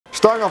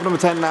Starting off number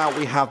 10 now,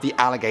 we have the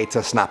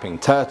alligator snapping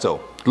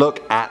turtle.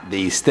 Look at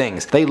these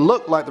things. They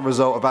look like the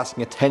result of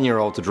asking a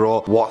 10-year-old to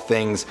draw what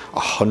things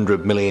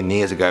 100 million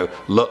years ago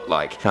looked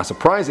like. Now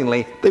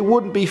surprisingly, they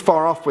wouldn't be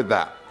far off with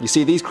that. You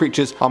see, these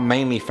creatures are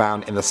mainly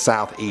found in the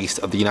southeast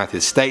of the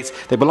United States.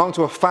 They belong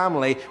to a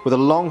family with a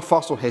long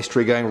fossil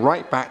history going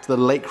right back to the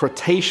late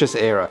Cretaceous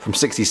era from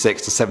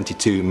 66 to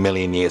 72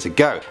 million years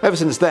ago. Ever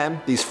since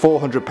then, these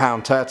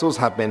 400-pound turtles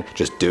have been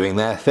just doing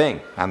their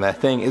thing, and their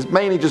thing is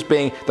mainly just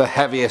being the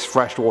heaviest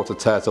freshwater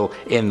turtle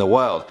in the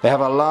world. They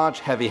have a large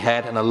heavy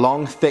head and a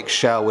long thick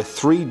shell with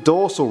 3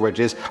 dorsal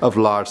ridges of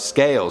large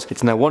scales.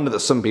 It's no wonder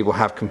that some people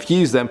have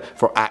confused them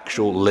for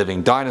actual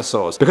living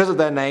dinosaurs. Because of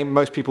their name,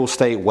 most people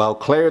stay well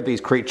clear of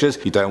these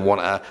creatures. You don't want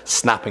a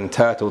snapping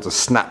turtle to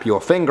snap your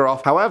finger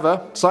off.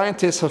 However,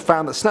 scientists have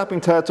found that snapping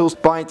turtles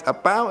bite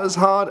about as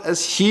hard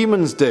as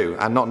humans do,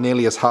 and not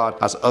nearly as hard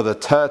as other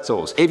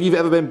turtles. If you've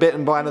ever been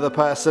bitten by another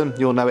person,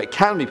 you'll know it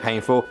can be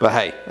painful, but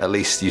hey, at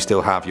least you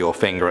still have your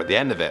finger at the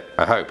end of it,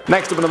 I hope.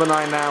 Next up at number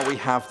 9 now, we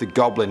have the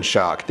goblin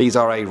shark. These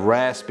are a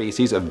rare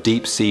species of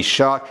deep sea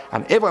shark,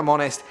 and if I'm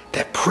honest,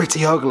 they're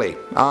pretty ugly,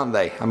 aren't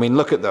they? I mean,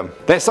 look at them.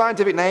 Their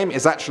scientific name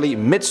is actually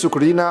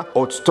Mitsukurina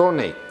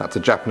otsutoni. That's a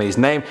Japanese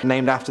name,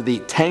 named after the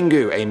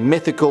tengu, a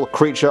mythical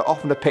creature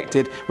often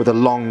depicted with a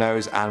long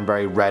nose and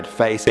very red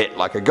face, bit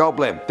like a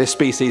goblin. This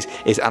species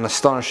is an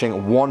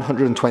astonishing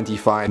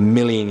 125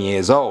 million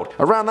years old.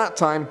 Around that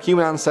time,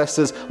 human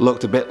ancestors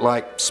looked a bit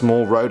like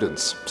small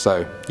rodents.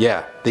 So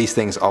yeah, these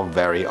things are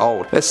very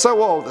old. They're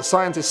so old that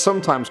scientists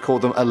sometimes call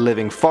them a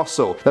living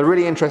fossil. They're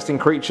really interesting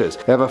creatures.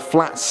 They have a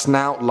flat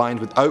snout lined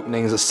with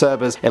openings that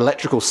serve as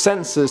electrical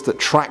sensors that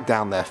track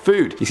down their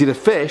food. You see, the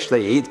fish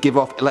they eat give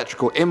off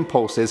electrical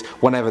impulses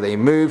whenever they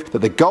move that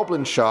the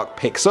goblin shark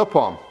picks up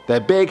on. They're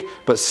big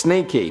but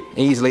sneaky,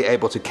 easily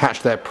able to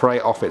catch their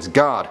prey off its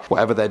guard.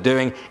 Whatever they're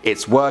doing,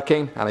 it's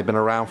working, and they've been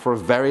around for a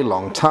very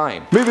long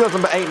time. Moving on to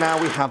number 8 now,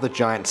 we have the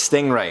giant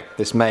stingray.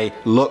 This may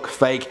look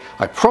fake,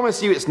 I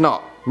promise you it's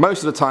not.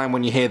 Most of the time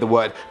when you hear the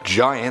word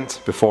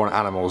giant before an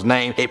animal's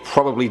name, it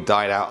probably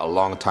died out a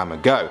long time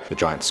ago. The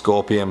giant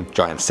scorpion,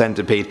 giant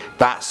centipede,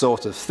 that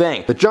sort of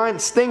thing. The giant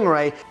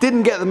stingray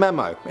didn't get the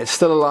memo. It's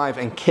still alive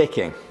and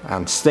kicking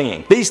and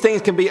stinging. These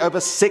things can be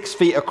over 6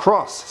 feet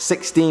across,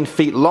 16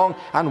 feet long,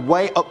 and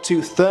weigh up to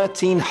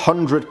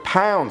 1,300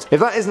 pounds.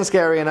 If that isn't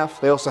scary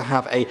enough, they also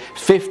have a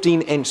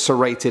 15-inch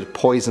serrated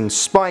poison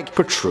spike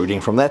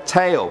protruding from their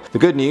tail. The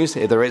good news,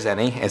 if there is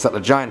any, is that the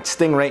giant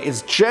stingray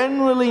is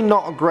generally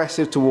not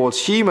aggressive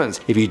towards humans.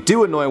 If you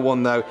do annoy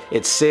one though,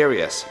 it's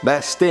serious.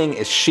 Their sting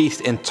is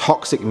sheathed in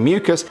toxic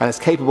mucus and is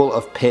capable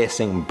of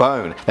piercing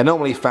bone. They're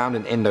normally found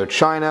in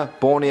Indochina,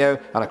 Borneo,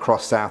 and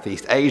across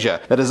Southeast Asia.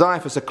 Their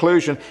desire for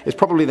seclusion is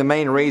probably the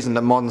main reason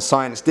that modern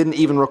science didn't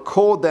even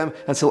record them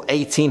until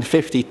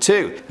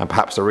 1852, and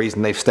perhaps the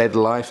reason they've stayed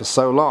alive for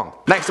so long.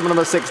 Next up at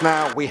number 6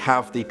 now, we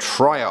have the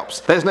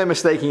triops. There's no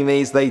mistaking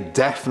these, they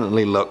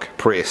definitely look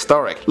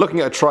prehistoric.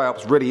 Looking at a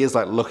triops really is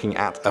like looking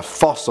at a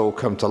fossil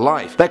come to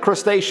life. They're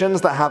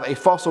crustaceans that have a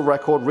fossil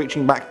record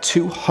reaching back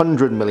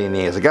 200 million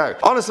years ago.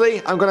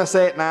 Honestly, I'm gonna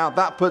say it now,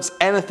 that puts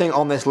anything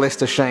on this list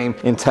to shame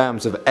in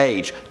terms of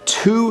age.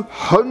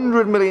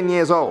 200 million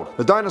years old.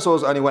 The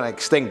dinosaurs only went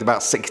extinct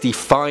about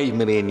 65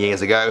 million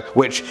years ago,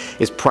 which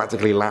is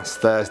practically last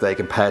Thursday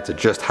compared to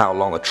just how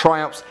long the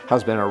triops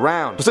has been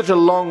around. For such a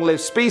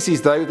long-lived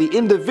species though, the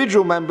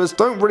individual members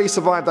don't really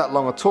survive that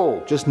long at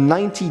all, just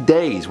 90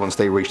 days once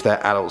they reach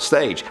their adult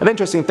stage. An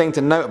interesting thing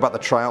to note about the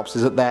triops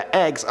is that their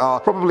eggs are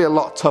probably a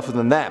lot tougher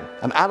than them.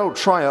 An adult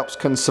triops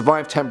can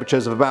survive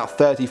temperatures of about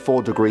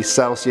 34 degrees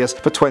Celsius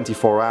for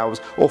 24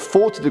 hours or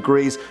 40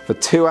 degrees for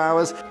 2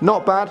 hours.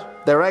 Not bad.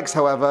 Their eggs,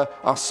 however,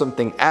 are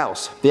something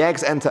else. The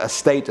eggs enter a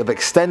state of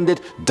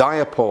extended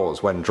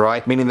diapause when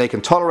dry, meaning they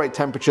can tolerate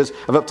temperatures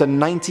of up to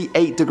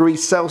 98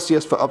 degrees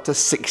Celsius for up to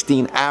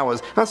 16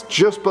 hours. That's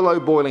just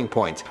below boiling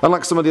point.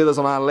 Unlike some of the others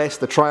on our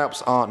list, the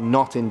triops are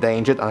not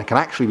endangered and can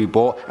actually be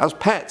bought as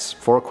pets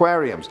for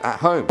aquariums at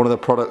home. One of the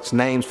product's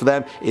names for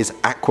them is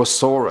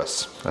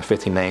Aquasaurus, a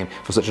fitting name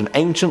for such an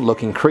ancient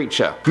looking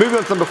creature. Moving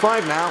on to number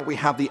 5 now, we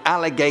have the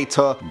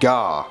alligator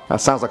gar.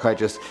 That sounds like I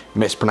just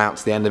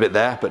mispronounced the end of it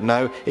there, but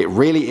no, it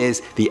really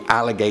is the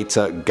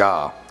alligator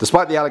gar.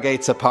 Despite the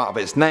alligator part of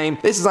its name,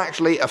 this is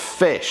actually a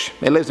fish.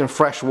 It lives in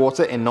fresh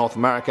water in North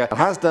America and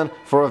has done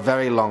for a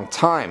very long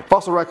time.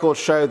 Fossil records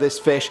show this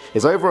fish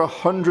is over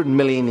 100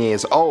 million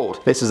years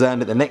old. This has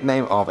earned it the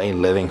nickname of a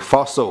living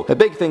fossil. They're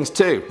big things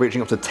too,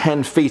 reaching up to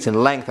 10 feet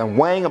in length and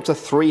weighing up to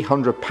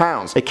 300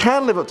 pounds. It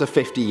can live up to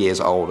 50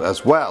 years old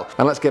as well.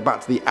 And let's get back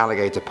to the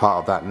alligator part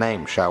of that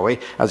name, shall we?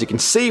 As you can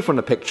see from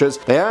the pictures,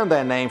 they earned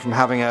their name from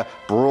having a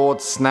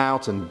broad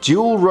snout and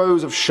dual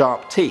rows of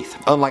sharp teeth.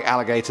 Unlike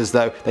alligators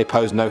though, they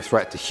pose no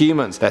threat to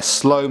humans. They're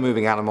slow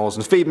moving animals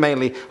and feed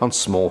mainly on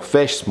small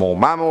fish, small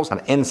mammals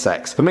and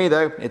insects. For me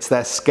though, it's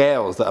their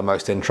scales that are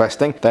most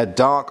interesting. They're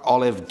dark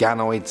olive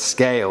ganoid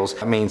scales.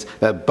 That means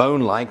they're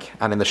bone-like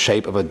and in the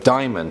shape of a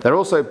diamond. They're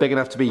also big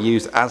enough to be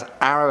used as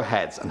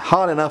arrowheads and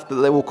hard enough that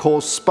they will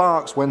cause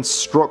sparks when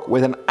struck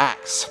with an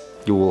axe.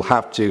 You will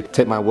have to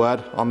take my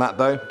word on that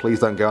though. Please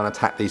don't go and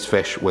attack these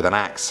fish with an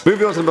axe.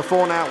 Moving on to number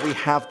 4 now, we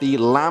have the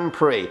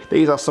lamprey.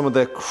 These are some of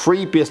the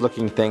creepiest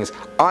looking things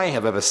I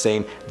have ever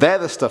seen. They're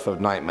the stuff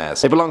of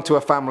nightmares. They belong to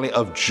a family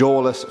of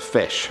jawless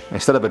fish.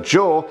 Instead of a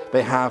jaw,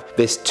 they have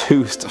this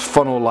toothed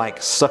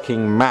funnel-like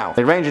sucking mouth.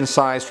 They range in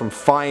size from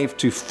 5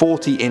 to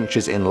 40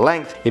 inches in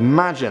length.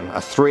 Imagine a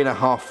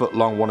 3.5 foot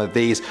long one of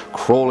these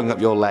crawling up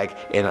your leg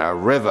in a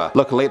river.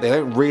 Luckily, they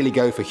don't really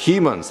go for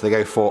humans, they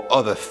go for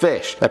other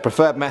fish. Their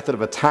preferred method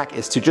of attack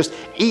is to just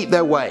eat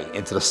their way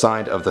into the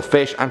side of the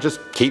fish and just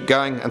keep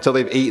going until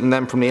they've eaten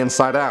them from the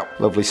inside out.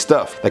 Lovely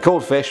stuff. They're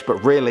called fish,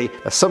 but really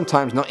they're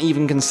sometimes not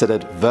even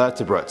considered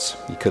vertebrates.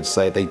 You could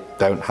say they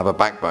don't have a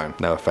backbone.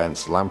 No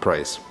offense,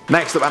 lampreys.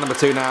 Next up at number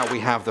 2 now, we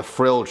have the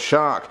frilled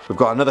shark. We've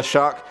got another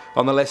shark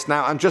on the list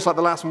now, and just like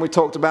the last one we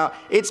talked about,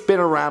 it's been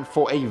around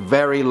for a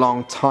very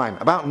long time,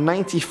 about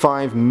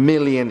 95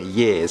 million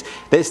years.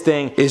 This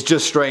thing is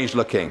just strange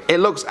looking.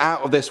 It looks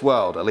out of this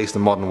world, at least the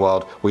modern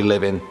world we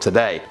live in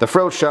today. The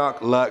frilled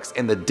shark lurks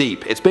in the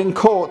deep. It's been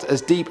caught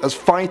as deep as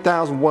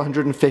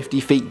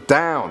 5,150 feet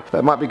down.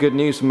 That might be good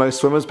news for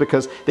most swimmers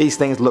because these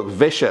things look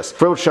vicious.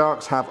 Frilled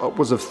sharks have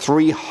upwards of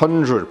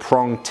 300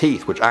 pronged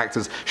teeth which act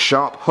as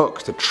sharp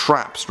hooks to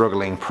trap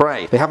struggling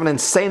prey. They have an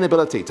insane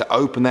ability to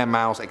open their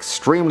mouths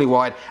extremely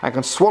wide and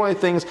can swallow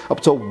things up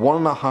to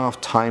 1.5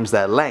 times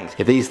their length.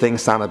 If these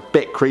things sound a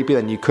bit creepy,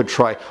 then you could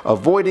try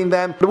avoiding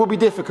them, but it would be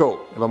difficult.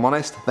 If I'm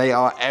honest, they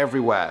are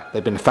everywhere.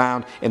 They've been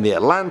found in the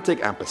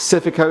Atlantic and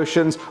Pacific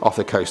Oceans, off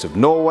the coast of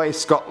Norway,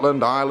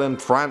 Scotland,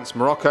 Ireland, France,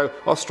 Morocco,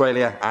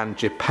 Australia and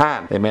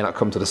Japan. They may not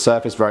come to the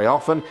surface very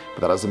often,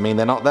 but that doesn't mean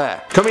they're not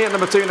there. Coming at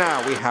number 2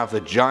 now, we have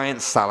the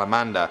giant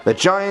salamander. The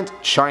giant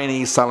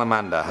Chinese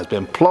salamander has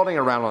been plodding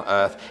around on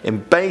Earth in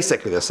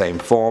basically the same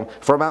form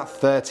for about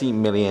 30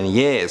 million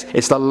years.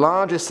 It's the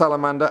largest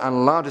salamander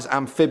and largest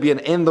amphibian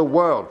in the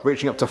world,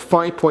 reaching up to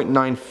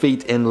 5.9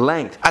 feet in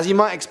length. As you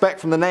might expect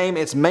from the name,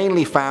 it's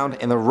mainly found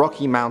in the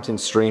Rocky Mountain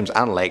streams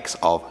and lakes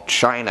of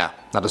China.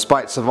 Now,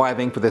 despite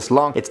surviving for this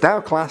long, it's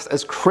now classed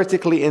as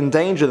critically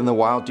endangered in the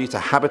wild due to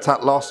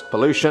habitat loss,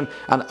 pollution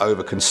and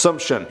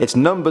overconsumption. Its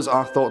numbers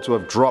are thought to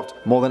have dropped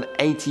more than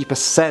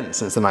 80%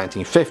 since the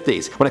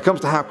 1950s. When it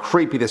comes to how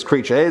creepy this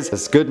creature is,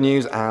 there's good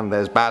news and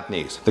there's bad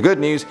news. The good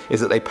news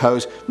is that they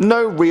pose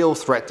no real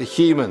threat to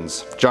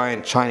humans.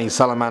 Giant Chinese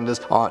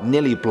salamanders are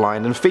nearly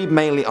blind and feed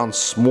mainly on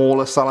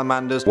smaller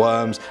salamanders,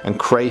 worms and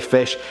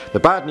crayfish. The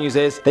bad news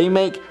is they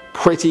make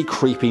pretty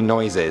creepy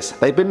noises.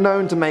 They've been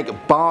known to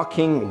make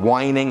barking,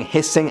 whining,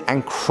 hissing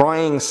and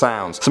crying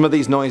sounds. Some of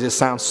these noises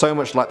sound so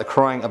much like the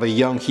crying of a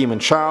young human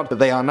child that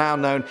they are now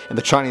known in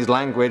the Chinese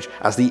language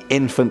as the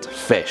infant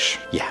fish.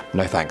 Yeah,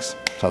 no thanks.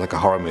 Sounds like a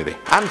horror movie.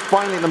 And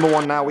finally at number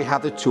 1 now, we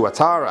have the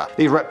tuatara.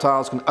 These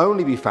reptiles can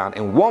only be found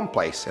in one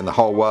place in the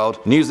whole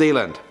world, New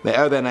Zealand. They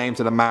owe their name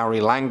to the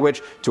Maori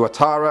language.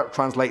 Tuatara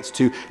translates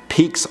to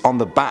peaks on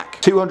the back.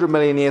 200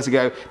 million years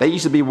ago, they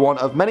used to be one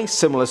of many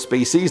similar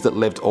species that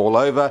lived all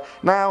over.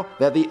 Now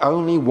they're the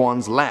only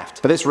ones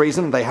left. For this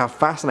reason, they have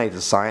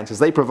fascinated science as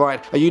they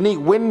provide a unique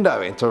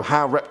window into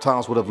how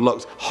reptiles would have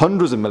looked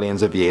hundreds of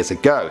millions of years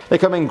ago. They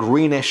come in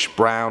greenish,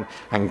 brown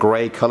and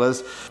grey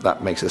colours.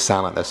 That makes it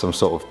sound like there's some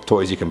sort of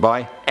toys you can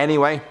buy.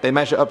 Anyway, they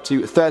measure up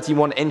to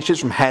 31 inches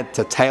from head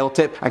to tail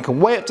tip and can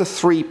weigh up to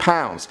 3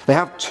 pounds. They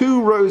have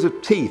 2 rows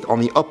of teeth on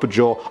the upper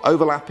jaw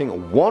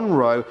overlapping 1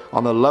 row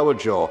on the lower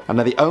jaw, and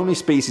they're the only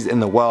species in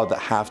the world that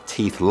have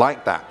teeth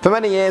like that. For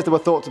many years there were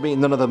thought to be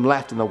none of them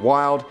left in the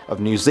wild of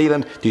New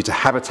Zealand due to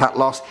habitat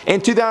loss.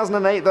 In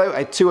 2008 though,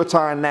 a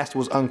tuatara nest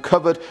was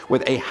uncovered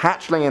with a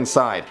hatchling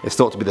inside. It's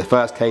thought to be the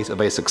first case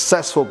of a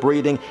successful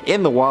breeding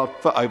in the wild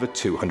for over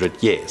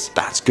 200 years.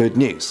 That's good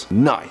news.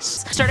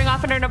 Nice. Starting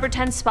off in our number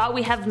 10 spot,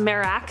 we have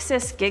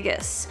Meraxis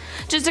gigas.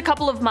 Just a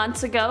couple of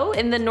months ago,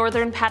 in the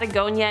northern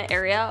Patagonia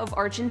area of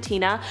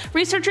Argentina,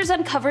 researchers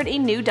uncovered a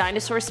new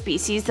dinosaur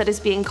species that is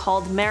being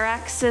called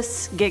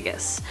Meraxis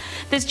gigas.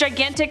 This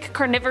gigantic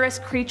carnivorous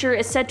creature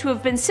is said to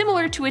have been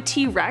similar to a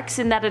T-Rex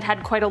in that it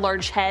had quite a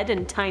large head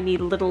and tiny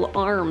little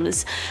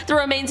arms. The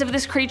remains of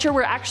this creature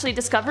were actually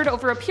discovered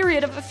over a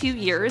period of a few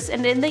years,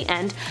 and in the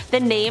end, the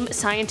name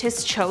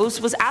scientists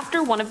chose was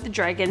after one of the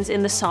dragons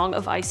in the Song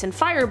of Ice and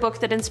Fire book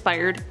that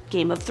inspired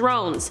Game of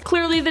Thrones.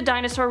 Clearly the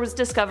dinosaur was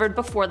discovered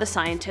before the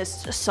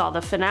scientists saw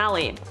the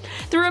finale.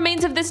 The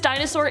remains of this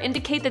dinosaur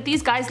indicate that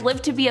these guys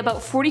lived to be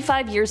about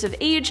 45 years of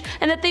age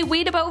and that they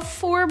weighed about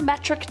 4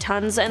 metric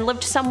tons and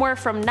lived somewhere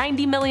from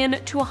 90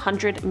 million to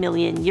 100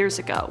 million years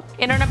ago.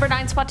 In our number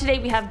 9 spot today,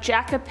 we have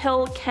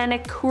Jacopil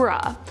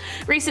canicura.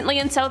 Recently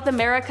in South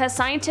America,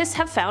 scientists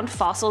have found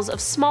fossils of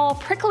small,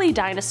 prickly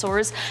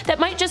dinosaurs that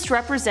might just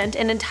represent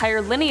an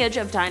entire lineage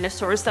of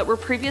dinosaurs that were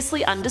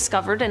previously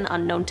undiscovered and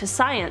unknown to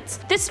science.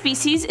 This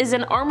species is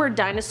an armored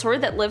dinosaur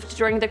that lived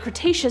during the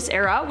Cretaceous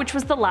era, which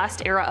was the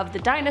last era of the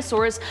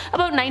dinosaurs,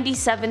 about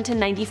 97 to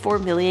 94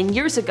 million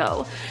years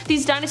ago.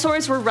 These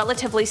dinosaurs were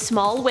relatively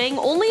small, weighing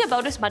only about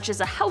about as much as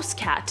a house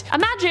cat.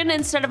 Imagine,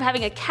 instead of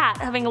having a cat,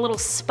 having a little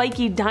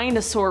spiky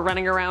dinosaur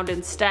running around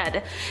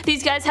instead.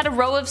 These guys had a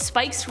row of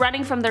spikes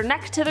running from their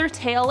neck to their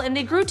tail, and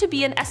they grew to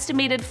be an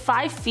estimated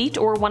 5 feet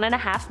or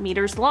 1.5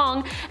 meters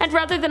long, and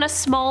rather than a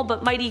small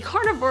but mighty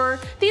carnivore,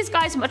 these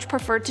guys much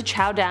preferred to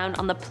chow down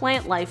on the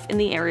plant life in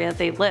the area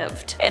they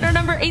lived. In our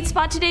number 8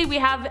 spot today, we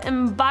have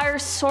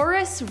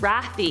Embryosaurus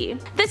rathi.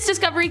 This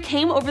discovery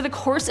came over the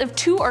course of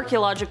 2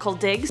 archaeological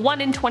digs,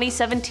 one in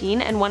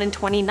 2017 and one in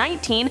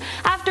 2019,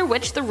 after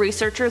which the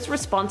researchers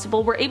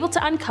responsible were able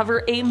to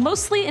uncover a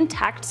mostly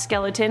intact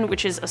skeleton,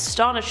 which is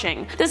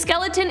astonishing. The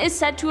skeleton is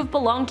said to have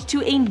belonged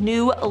to a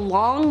new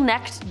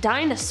long-necked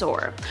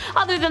dinosaur.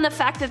 Other than the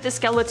fact that the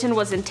skeleton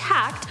was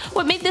intact,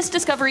 what made this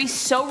discovery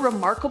so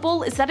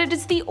remarkable is that it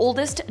is the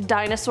oldest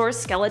dinosaur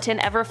skeleton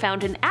ever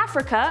found in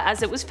Africa,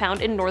 as it was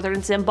found in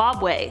northern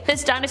Zimbabwe.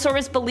 This dinosaur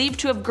is believed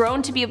to have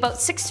grown to be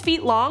about 6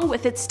 feet long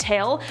with its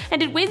tail,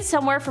 and it weighed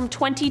somewhere from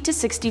 20 to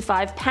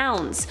 65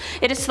 pounds.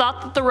 It is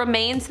thought that the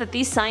remains that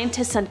these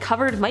scientists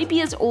uncovered might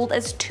be as old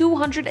as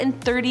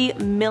 230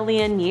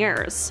 million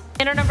years.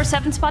 In our number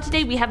 7 spot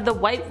today, we have the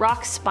white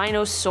rock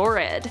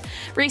spinosaurid.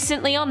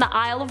 Recently on the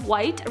Isle of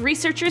Wight,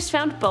 researchers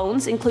found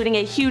bones, including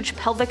a huge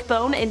pelvic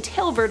bone and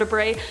tail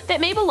vertebrae,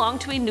 that may belong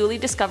to a newly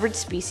discovered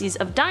species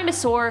of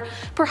dinosaur,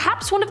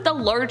 perhaps one of the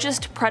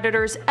largest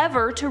predators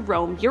ever to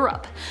roam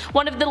Europe.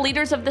 One of the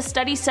leaders of the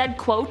study said,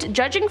 quote,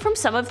 "Judging from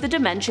some of the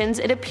dimensions,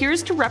 it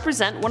appears to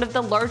represent one of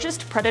the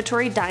largest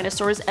predatory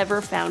dinosaurs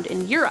ever found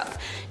in Europe,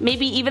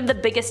 maybe even the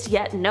biggest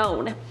yet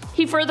known."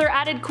 He further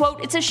added,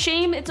 quote, "It's a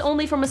shame it's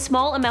only from a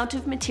small amount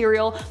of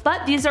material,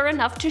 but these are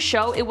enough to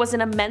show it was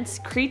an immense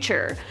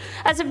creature."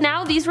 As of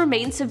now, these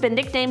remains have been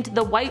nicknamed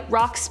the white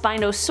rock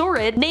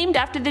spinosaurid, named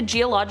after the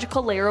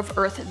geological layer of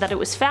Earth that it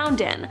was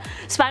found in.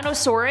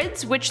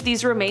 Spinosaurids, which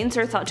these remains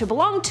are thought to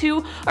belong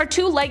to, are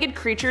 2-legged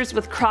creatures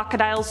with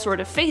crocodile sort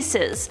of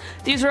faces.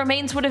 These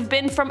remains would have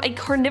been from a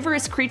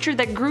carnivorous creature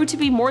that grew to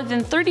be more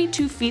than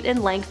 32 feet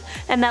in length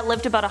and that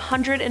lived about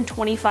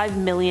 125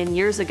 million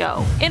years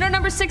ago. In our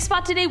number 6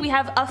 spot today, we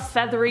have a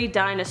feathery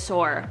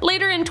dinosaur.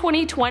 Later in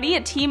 2020,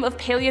 a team of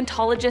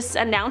paleontologists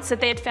announced that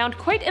they had found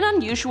quite an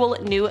unusual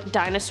new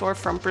dinosaur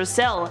from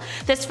Brazil.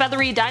 This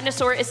feathery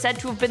dinosaur is said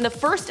to have been the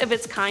first of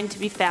its kind to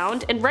be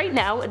found, and right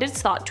now it is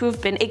thought to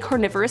have been a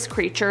carnivorous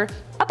creature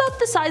about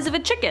the size of a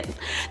chicken.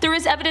 There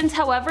is evidence,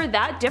 however,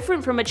 that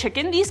different from a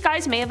chicken, these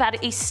guys may have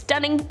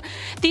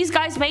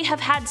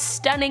had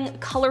stunning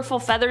colorful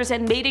feathers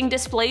and mating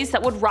displays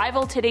that would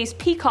rival today's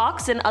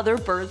peacocks and other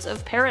birds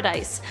of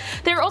paradise.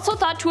 They are also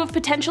thought to have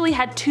potentially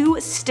had 2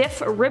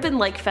 stiff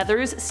ribbon-like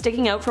feathers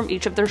sticking out from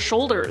each of their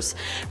shoulders.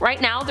 Right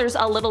now there's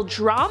a little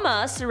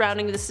drama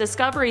surrounding this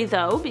discovery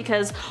though,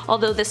 because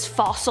although this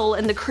fossil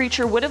and the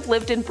creature would have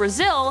lived in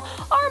Brazil,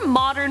 our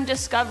modern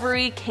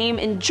discovery came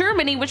in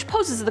Germany, which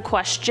poses the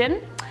question,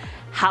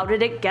 how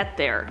did it get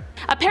there?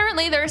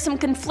 Apparently there are some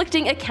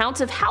conflicting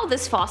accounts of how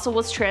this fossil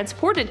was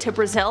transported to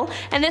Brazil,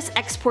 and this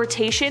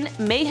exportation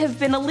may have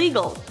been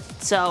illegal.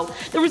 So,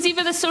 there was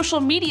even a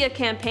social media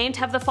campaign to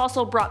have the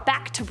fossil brought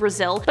back to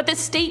Brazil, but the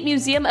State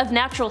Museum of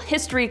Natural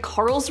History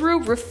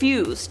Karlsruhe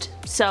refused.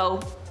 So,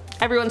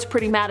 everyone's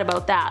pretty mad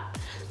about that.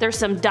 There's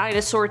some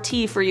dinosaur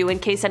tea for you in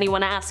case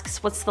anyone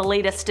asks what's the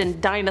latest in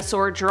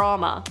dinosaur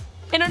drama.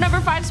 In our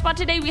number 5 spot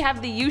today, we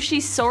have the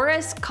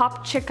Yushisaurus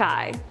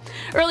kopchikai.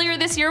 Earlier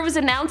this year it was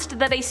announced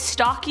that a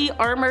stocky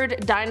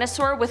armored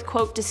dinosaur with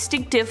quote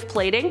distinctive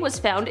plating was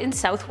found in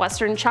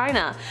southwestern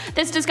China.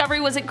 This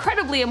discovery was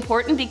incredibly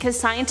important because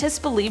scientists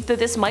believed that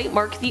this might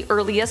mark the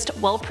earliest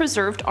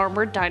well-preserved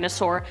armored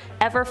dinosaur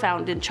ever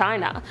found in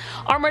China.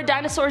 Armored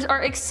dinosaurs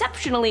are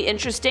exceptionally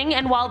interesting,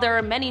 and while there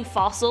are many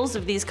fossils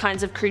of these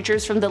kinds of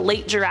creatures from the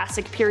late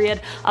Jurassic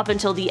period up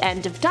until the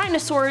end of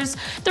dinosaurs,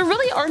 there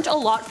really aren't a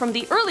lot from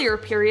the earlier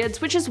periods,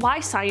 which is why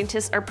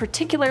scientists are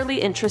particularly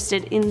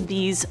interested in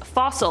these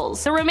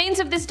fossils. The remains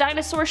of this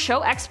dinosaur show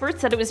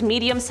experts that it was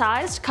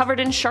medium-sized, covered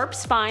in sharp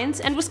spines,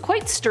 and was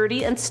quite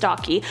sturdy and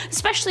stocky,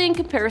 especially in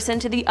comparison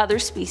to the other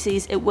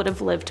species it would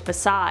have lived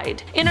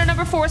beside. In our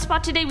number 4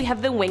 spot today, we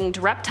have the winged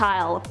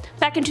reptile.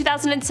 Back in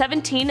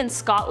 2017 in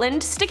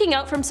Scotland, sticking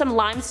out from some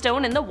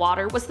limestone in the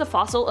water was the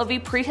fossil of a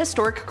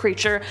prehistoric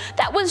creature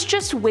that was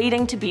just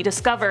waiting to be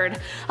discovered.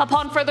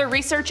 Upon further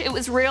research, it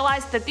was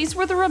realized that these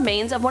were the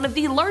remains of one of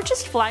the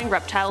largest flying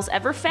reptiles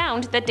ever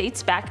found that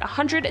dates back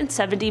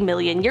 170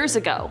 million years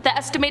ago. The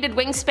estimated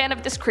wingspan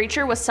of this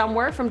creature was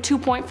somewhere from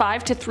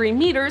 2.5 to 3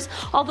 meters,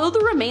 although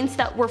the remains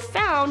that were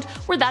found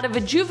were that of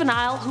a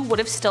juvenile who would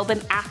have still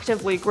been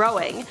actively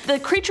growing. The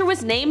creature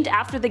was named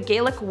after the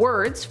Gaelic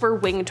words for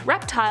winged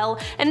reptile,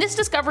 and this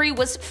discovery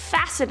was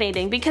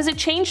fascinating because it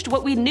changed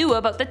what we knew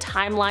about the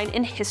timeline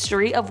and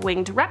history of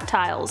winged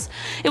reptiles.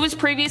 It was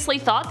previously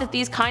thought that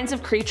these kinds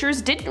of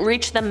creatures didn't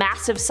reach the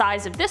massive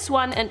size of this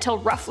one until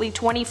roughly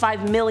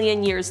 25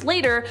 million years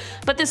later,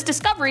 but this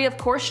discovery of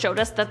course showed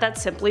us that that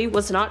simply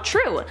was not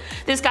true.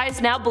 This guy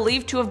is now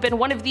believed to have been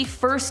one of the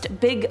first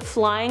big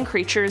flying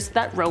creatures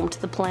that roamed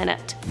the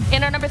planet.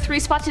 In our number 3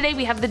 spot today,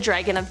 we have the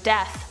Dragon of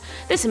Death.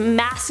 This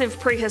massive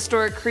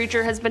prehistoric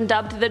creature has been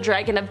dubbed the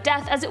Dragon of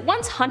Death as it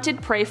once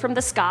hunted prey from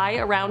the sky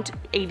around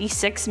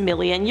 86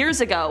 million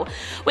years ago.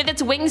 With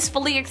its wings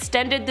fully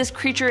extended, this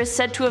creature is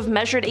said to have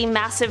measured a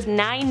massive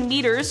 9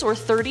 meters or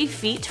 30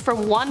 feet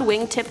from one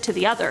wingtip to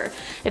the other.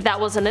 If that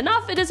wasn't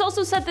enough, it is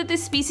also said that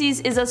this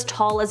species is as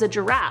tall as a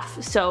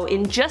giraffe, so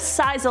in just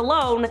size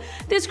alone,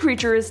 this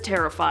creature is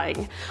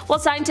terrifying. While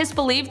scientists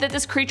believe that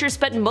this creature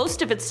spent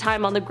most of its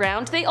time on the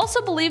ground, they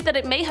also believe that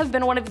it may have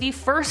been one of the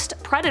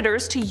first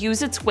predators to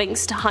use its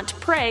wings to hunt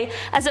prey,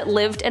 as it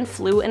lived and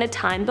flew in a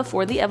time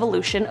before the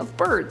evolution of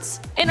birds.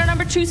 In our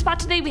number 2 spot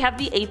today, we have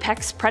the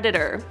apex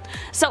predator.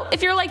 So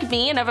if you're like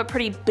me and have a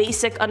pretty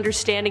basic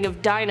understanding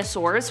of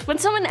dinosaurs, when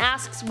someone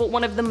asks what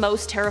one of the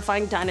most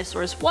terrifying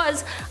dinosaurs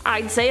was,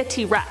 I'd say a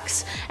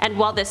T-Rex. And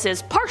while this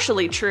is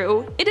partially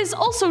true, it is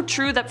also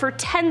true that for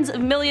tens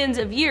of millions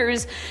of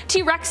years,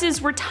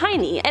 T-Rexes were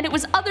tiny, and it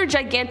was other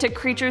gigantic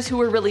creatures who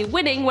were really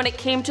winning when it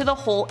came to the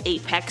whole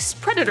apex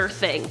predator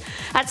thing.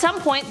 At some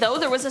point though,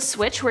 there was a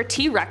switch where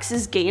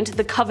T-Rexes gained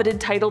the coveted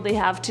title they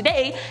have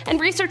today, and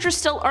researchers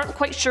still aren't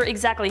quite sure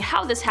exactly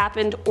how this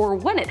happened or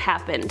when it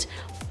happened.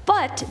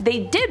 But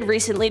they did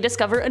recently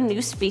discover a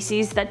new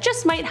species that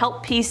just might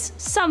help piece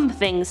some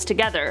things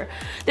together.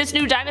 This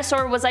new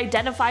dinosaur was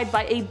identified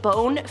by a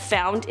bone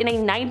found in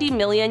a 90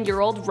 million year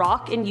old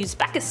rock in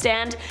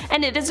Uzbekistan,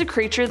 and it is a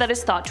creature that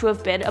is thought to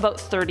have been about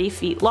 30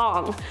 feet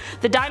long.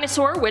 The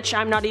dinosaur, which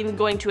I'm not even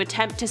going to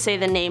attempt to say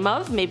the name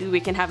of, maybe we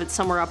can have it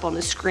somewhere up on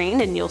the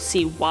screen and you'll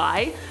see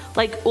why,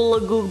 like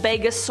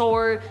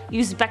Ulagubegasaur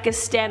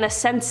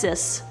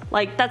uzbekistanacensis,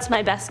 like that's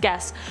my best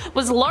guess,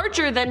 was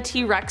larger than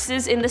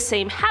T-Rexes in the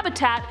same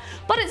habitat,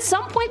 but at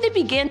some point they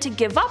began to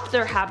give up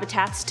their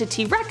habitats to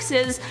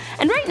T-Rexes,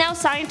 and right now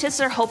scientists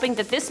are hoping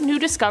that this new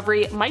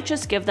discovery might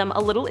just give them a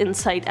little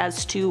insight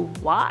as to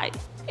why.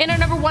 In our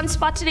number 1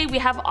 spot today, we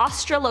have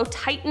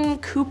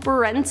Australotitan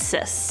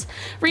cooperensis.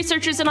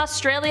 Researchers in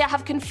Australia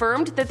have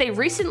confirmed that they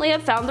recently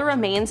have found the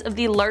remains of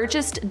the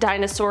largest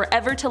dinosaur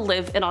ever to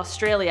live in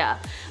Australia.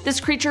 This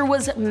creature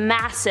was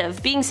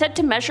massive, being said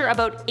to measure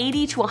about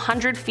 80 to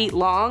 100 feet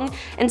long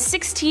and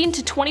 16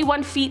 to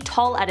 21 feet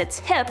tall at its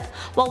hip,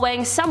 while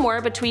weighing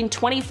somewhere between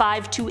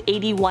 25 to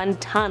 81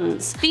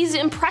 tons. These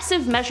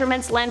impressive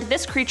measurements land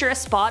this creature a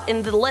spot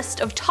in the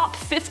list of top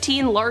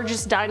 15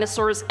 largest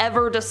dinosaurs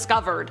ever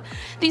discovered.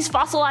 These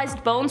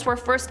fossilized bones were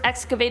first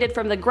excavated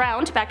from the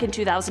ground back in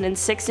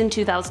 2006 and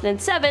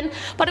 2007,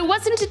 but it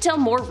wasn't until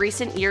more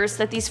recent years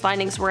that these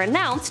findings were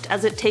announced,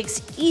 as it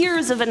takes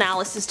years of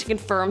analysis to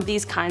confirm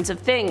these kinds of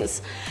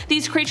things.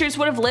 These creatures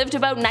would have lived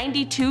about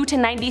 92 to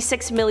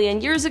 96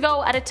 million years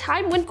ago, at a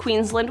time when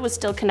Queensland was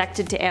still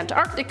connected to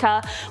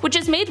Antarctica, which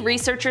has made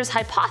researchers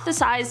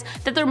hypothesize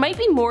that there might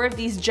be more of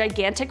these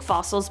gigantic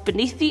fossils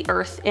beneath the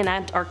earth in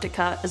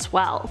Antarctica as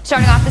well.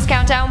 Starting off this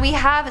countdown, we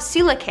have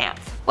coelacanth.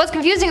 What's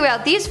confusing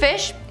about these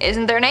fish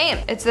isn't their name,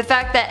 it's the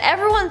fact that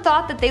everyone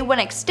thought that they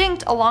went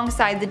extinct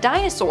alongside the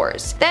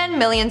dinosaurs. Then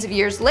millions of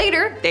years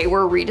later, they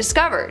were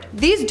rediscovered.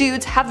 These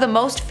dudes have the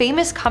most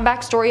famous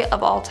comeback story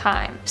of all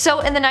time. So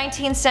in the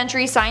 19th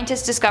century,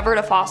 scientists discovered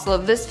a fossil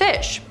of this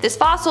fish. This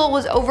fossil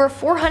was over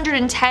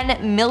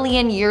 410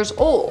 million years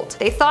old.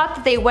 They thought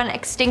that they went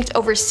extinct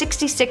over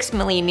 66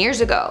 million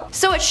years ago.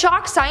 So it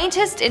shocked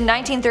scientists in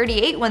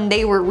 1938 when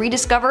they were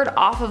rediscovered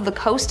off of the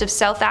coast of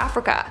South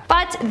Africa.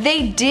 But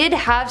they did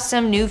have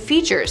some new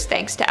features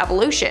thanks to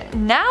evolution.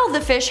 Now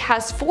the fish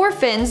has 4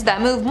 fins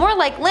that move more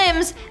like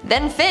limbs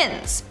than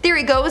fins.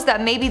 Theory goes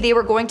that maybe they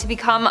were going to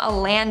become a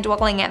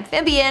land-dwelling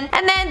amphibian,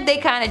 and then they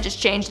kinda just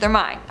changed their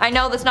mind. I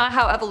know that's not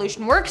how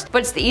evolution works,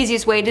 but it's the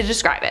easiest way to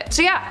describe it.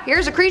 So yeah,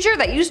 here's a creature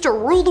that used to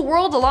rule the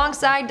world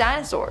alongside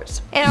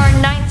dinosaurs. In our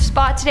 9th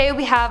spot today,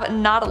 we have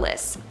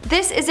Nautilus.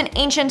 This is an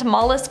ancient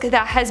mollusk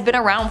that has been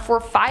around for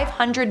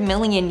 500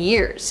 million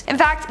years. In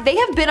fact, they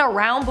have been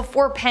around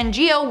before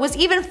Pangea was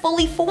even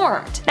fully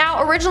formed.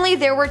 Now, originally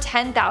there were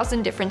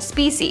 10,000 different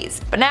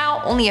species, but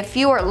now only a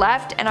few are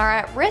left and are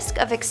at risk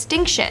of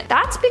extinction.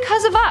 That's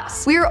because of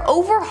us. We are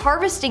over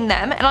harvesting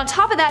them, and on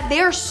top of that, they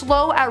are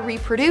slow at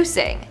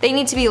reproducing. They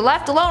need to be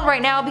left alone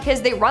right now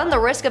because they run the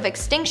risk of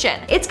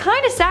extinction. It's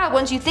kinda sad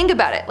once you think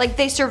about it, like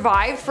they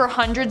survived for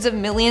hundreds of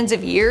millions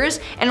of years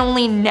and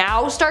only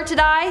now start to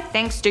die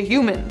thanks to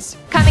humans.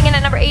 Coming in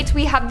at number 8,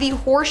 we have the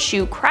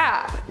horseshoe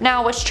crab.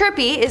 Now what's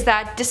trippy is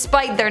that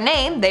despite their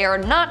name, they are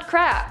not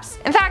crabs.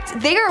 In fact,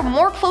 they are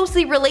more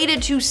closely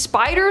related to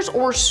spiders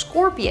or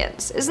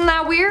scorpions. Isn't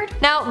that weird?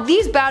 Now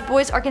these bad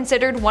boys are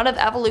considered one of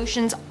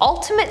evolution's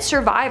ultimate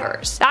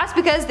survivors. That's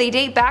because they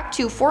date back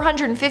to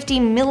 450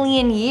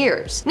 million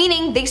years,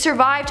 meaning they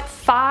survived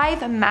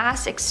 5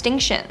 mass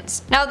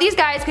extinctions. Now these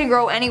guys can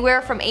grow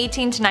anywhere from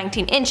 18 to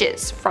 19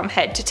 inches, from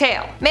head to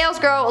tail. Males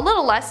grow a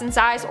little less in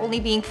size, only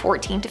being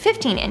 14 to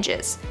 15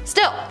 inches.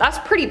 Still, that's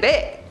pretty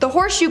big. The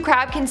horseshoe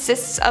crab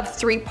consists of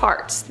 3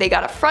 parts. They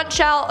got a front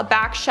shell, a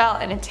back shell,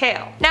 and a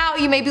tail. Now,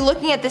 you may be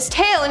looking at this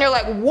tail and you're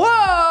like,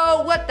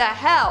 whoa, what the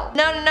hell?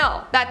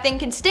 No, that thing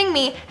can sting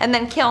me and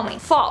then kill me.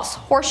 False.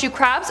 Horseshoe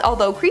crabs,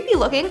 although creepy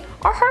looking,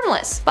 are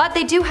harmless. But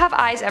they do have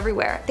eyes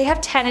everywhere. They have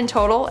 10 in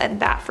total, and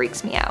that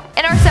freaks me out.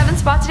 In our 7th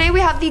spot today, we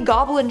have the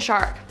goblin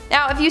shark.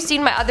 Now, if you've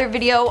seen my other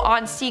video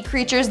on sea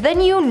creatures, then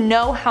you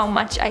know how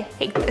much I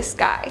hate this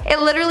guy.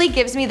 It literally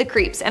gives me the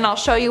creeps, and I'll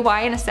show you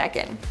why in a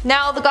second.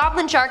 Now, the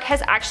goblin shark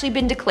has actually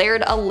been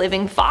declared a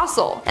living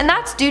fossil, and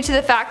that's due to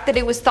the fact that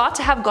it was thought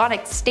to have gone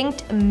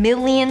extinct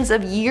millions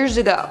of years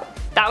ago.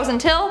 That was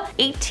until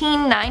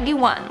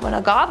 1891, when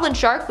a goblin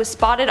shark was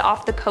spotted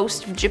off the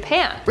coast of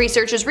Japan.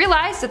 Researchers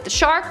realized that the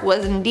shark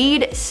was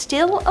indeed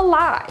still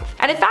alive,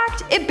 and in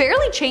fact, it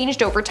barely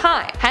changed over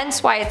time,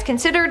 hence why it's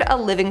considered a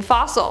living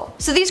fossil.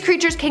 So these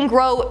creatures can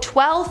grow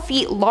 12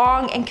 feet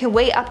long and can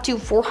weigh up to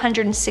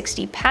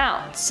 460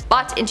 pounds.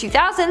 But in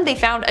 2000, they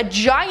found a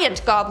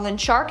giant goblin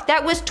shark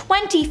that was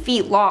 20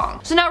 feet long.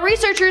 So now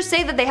researchers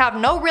say that they have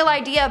no real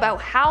idea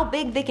about how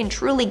big they can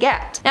truly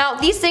get. Now,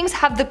 these things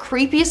have the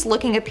creepiest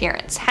looking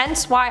appearance,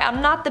 hence why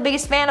I'm not the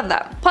biggest fan of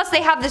them. Plus,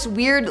 they have this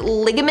weird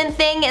ligament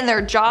thing in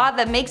their jaw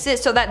that makes it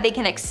so that they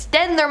can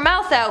extend their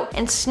mouth out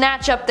and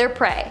snatch up their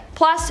prey.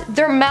 Plus,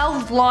 their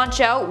mouths launch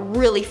out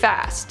really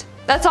fast.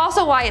 That's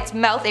also why its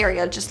mouth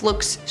area just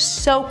looks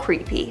so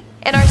creepy.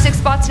 In our 6th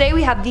spot today,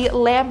 we have the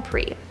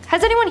lamprey.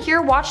 Has anyone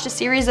here watched a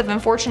series of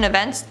Unfortunate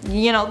Events?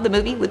 You know, the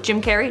movie with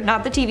Jim Carrey,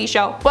 not the TV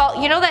show.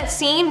 Well, you know that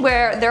scene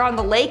where they're on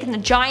the lake and the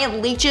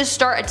giant leeches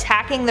start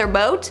attacking their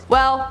boat?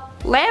 Well,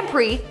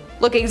 lamprey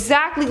look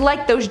exactly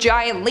like those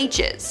giant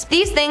leeches.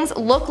 These things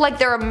look like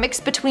they're a mix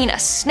between a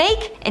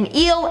snake, an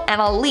eel,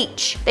 and a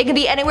leech. They can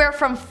be anywhere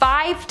from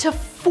 5 to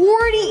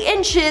 40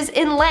 inches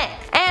in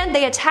length, and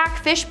they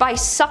attack fish by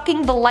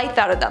sucking the life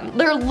out of them.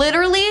 They're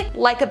literally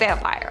like a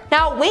vampire.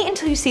 Now wait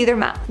until you see their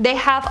mouth. They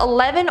have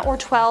 11 or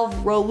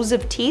 12 rows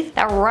of teeth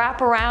that wrap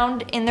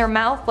around in their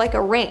mouth like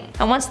a ring,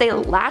 and once they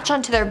latch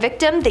onto their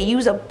victim, they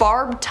use a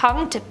barbed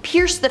tongue to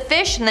pierce the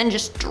fish and then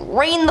just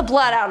drain the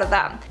blood out of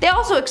them. They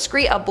also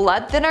excrete a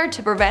blood thinner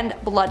to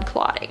prevent blood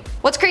clotting.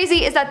 What's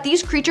crazy is that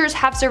these creatures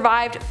have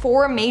survived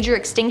 4 major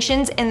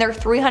extinctions in their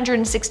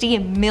 360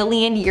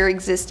 million year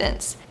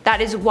existence. That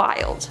is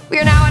wild. We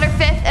are now at our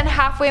 5th and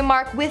halfway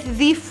mark with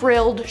the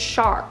frilled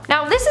shark.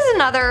 Now this is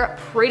another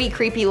pretty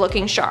creepy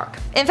looking shark.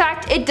 In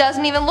fact, it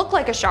doesn't even look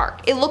like a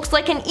shark. It looks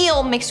like an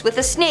eel mixed with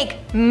a snake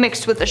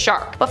mixed with a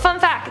shark. But fun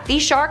fact,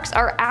 these sharks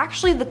are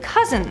actually the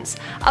cousins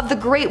of the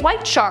great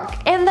white shark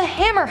and the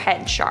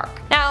hammerhead shark.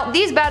 Now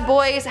these bad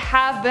boys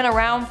have been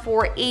around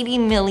for 80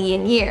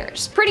 million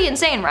years. Pretty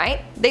insane,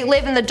 right? They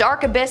live in the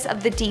dark abyss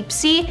of the deep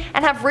sea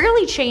and have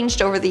rarely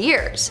changed over the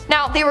years.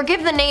 Now they were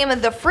given the name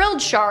of the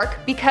frilled shark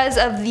because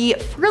of the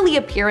frilly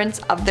appearance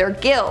of their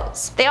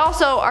gills. They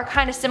also are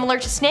kind of similar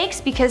to snakes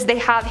because they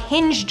have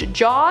hinged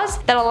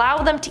jaws that allow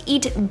them to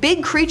eat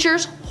big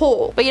creatures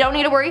whole. But you don't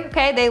need to worry,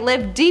 okay? They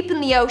live deep in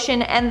the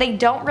ocean and they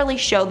don't really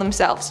show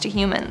themselves to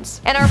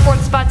humans. In our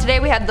 4th spot today,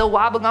 we have the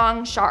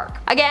wobbegong shark.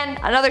 Again,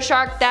 another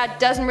shark that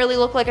doesn't really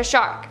look like a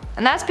shark.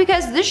 And that's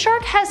because this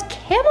shark has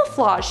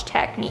camouflage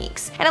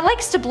techniques, and it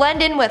likes to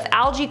blend in with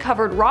algae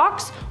covered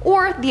rocks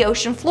or the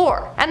ocean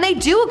floor. And they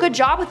do a good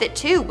job with it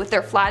too, with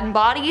their flattened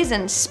bodies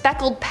and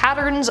speckled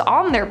patterns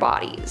on their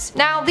bodies.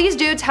 Now these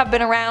dudes have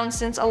been around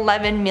since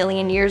 11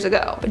 million years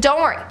ago. But don't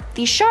worry,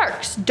 these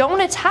sharks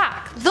don't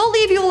attack. They'll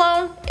leave you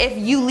alone if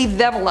you leave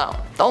them alone.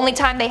 The only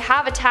time they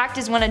have attacked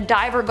is when a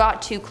diver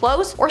got too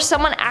close or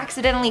someone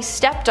accidentally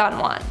stepped on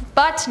one.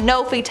 But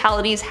no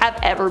fatalities have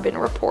ever been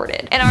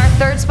reported. In our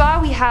 3rd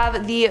spot, we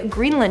have the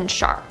Greenland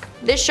shark.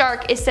 This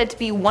shark is said to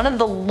be one of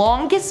the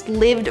longest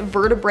lived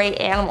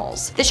vertebrate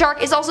animals. The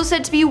shark is also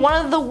said to be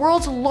one of the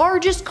world's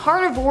largest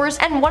carnivores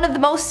and one of the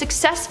most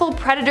successful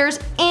predators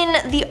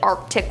in the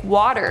Arctic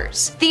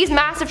waters. These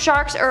massive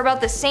sharks are about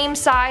the same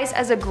size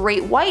as a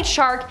great white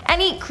shark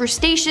and eat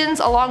crustaceans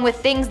along with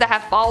things that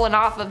have fallen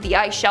off of the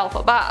ice shelf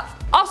above.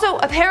 Also,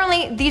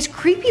 apparently these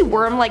creepy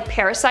worm-like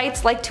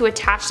parasites like to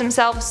attach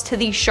themselves to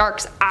these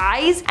sharks'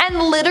 eyes and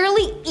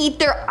literally eat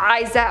their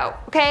eyes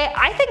out. Okay,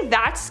 I think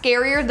that's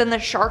scarier than the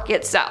shark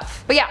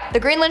itself. But yeah, the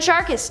Greenland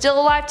shark is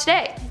still alive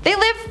today. They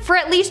live for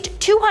at least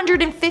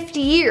 250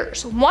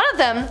 years. One of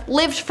them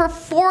lived for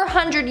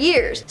 400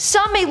 years.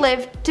 Some may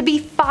live to be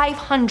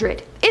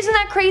 500. Isn't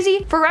that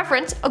crazy? For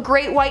reference, a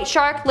great white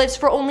shark lives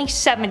for only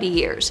 70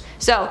 years.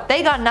 So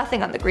they got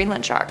nothing on the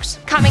Greenland sharks.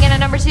 Coming in at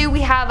number 2, we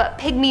have a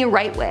pygmy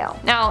right whale.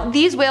 Now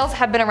these whales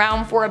have been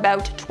around for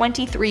about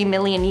 23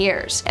 million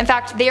years. In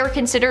fact, they are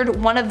considered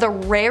one of the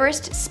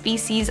rarest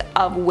species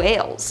of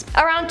whales.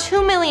 Around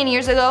 2 million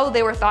years ago,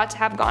 they were thought to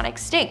have gone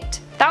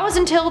extinct. That was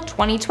until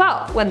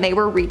 2012 when they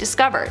were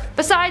rediscovered.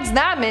 Besides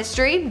that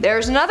mystery,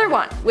 there's another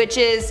one, which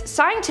is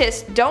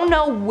scientists don't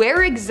know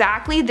where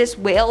exactly this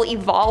whale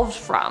evolved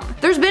from.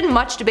 There's been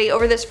much debate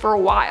over this for a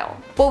while.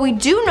 What we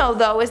do know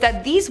though is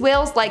that these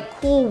whales like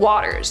cool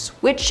waters,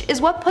 which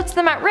is what puts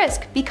them at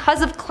risk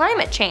because of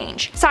climate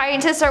change.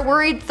 Scientists are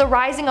worried the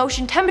rising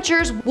ocean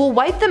temperatures will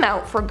wipe them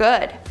out for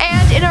good.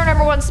 And in our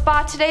number one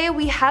spot today,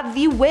 we have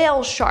the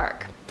whale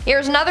shark.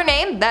 Here's another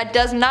name that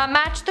does not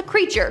match the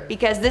creature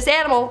because this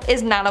animal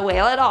is not a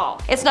whale at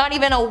all. It's not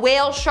even a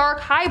whale-shark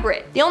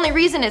hybrid. The only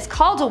reason it's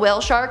called a whale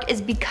shark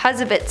is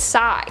because of its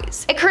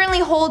size. It currently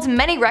holds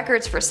many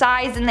records for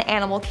size in the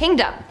animal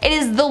kingdom. It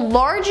is the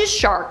largest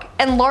shark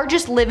and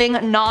largest living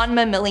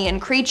non-mammalian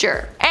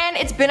creature, and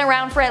it's been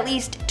around for at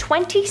least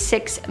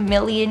 26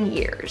 million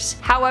years.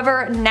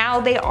 However,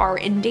 now they are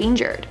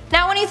endangered.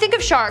 Now when you think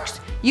of sharks,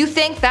 you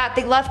think that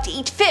they love to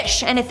eat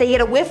fish, and if they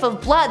get a whiff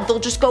of blood, they'll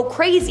just go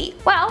crazy.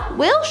 Well,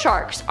 whale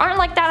sharks aren't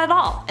like that at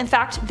all. In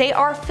fact, they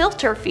are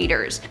filter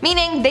feeders,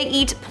 meaning they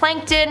eat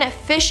plankton,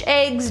 fish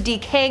eggs,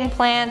 decaying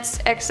plants,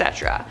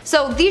 etc.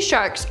 So these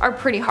sharks are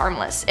pretty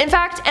harmless. In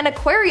fact, an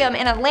aquarium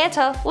in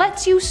Atlanta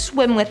lets you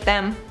swim with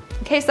them.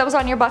 In case that was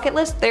on your bucket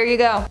list, there you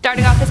go.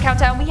 Starting off this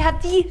countdown, we have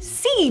the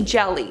sea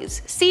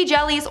jellies. Sea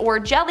jellies, or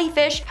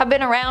jellyfish, have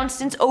been around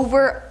since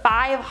over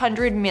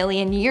 500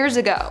 million years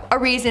ago. A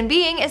reason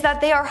being is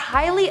that they are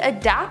highly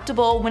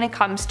adaptable when it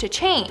comes to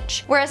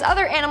change, whereas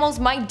other animals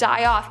might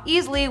die off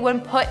easily when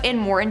put in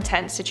more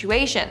intense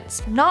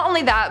situations. Not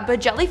only that,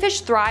 but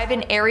jellyfish thrive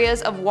in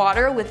areas of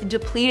water with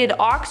depleted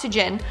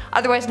oxygen,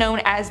 otherwise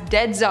known as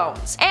dead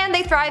zones, and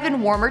they thrive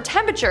in warmer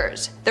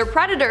temperatures. Their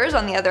predators,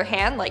 on the other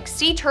hand, like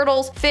sea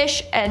turtles, fish,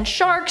 and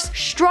sharks,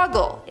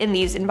 struggle in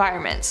these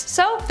environments,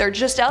 so they're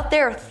just out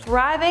there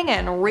thriving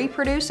and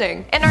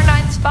reproducing. In our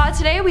ninth spot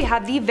today, we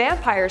have the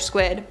vampire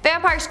squid.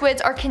 Vampire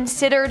squids are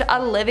considered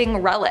a living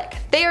relic.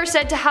 They are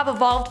said to have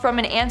evolved from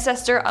an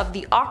ancestor of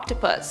the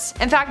octopus.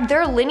 In fact,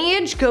 their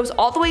lineage goes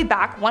all the way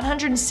back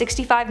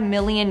 165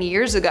 million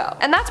years ago,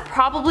 and that's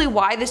probably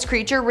why this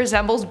creature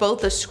resembles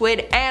both a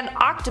squid and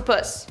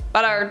octopus,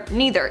 but are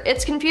neither.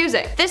 It's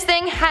confusing. This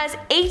thing has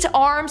 8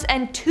 arms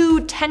and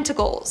 2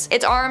 tentacles.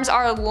 Its arms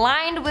are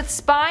lined with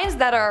spines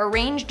that are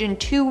arranged in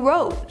 2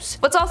 rows.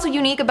 What's also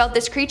unique about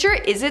this creature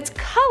is its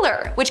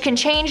color, which can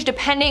change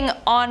depending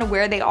on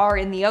where they are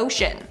in the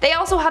ocean. They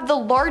also have the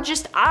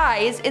largest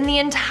eyes in the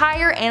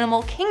entire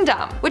animal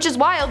kingdom, which is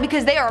wild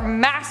because they are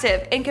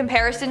massive in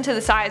comparison to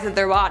the size of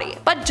their body.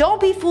 But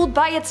don't be fooled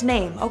by its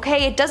name,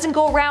 okay? It doesn't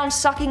go around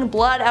sucking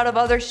blood out of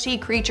other sea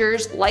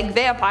creatures like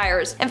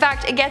vampires. In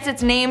fact, it gets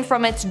its name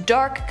from its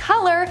dark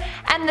color,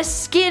 and the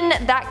skin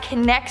that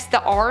connects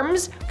the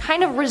arms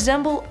kind of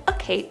resemble a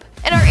cape.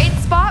 In our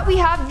 8th spot, we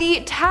have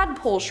the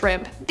tadpole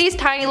shrimp. These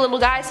tiny little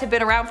guys have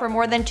been around for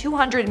more than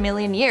 200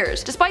 million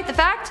years, despite the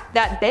fact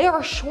that they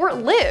are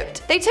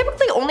short-lived. They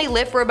typically only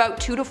live for about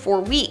 2 to 4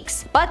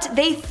 weeks, but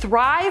they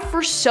thrive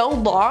for so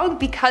long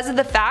because of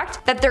the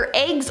fact that their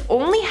eggs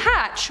only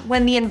hatch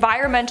when the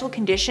environmental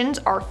conditions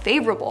are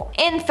favorable.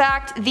 In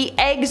fact, the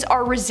eggs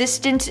are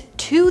resistant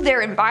to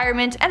their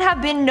environment and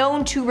have been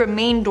known to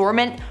remain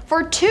dormant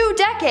for 2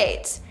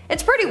 decades.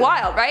 It's pretty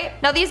wild, right?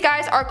 Now these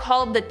guys are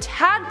called the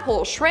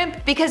tadpole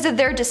shrimp because of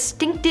their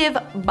distinctive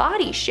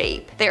body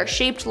shape. They are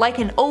shaped like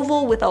an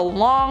oval with a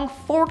long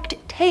forked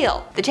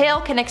tail. The tail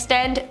can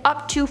extend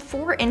up to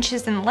 4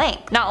 inches in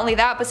length. Not only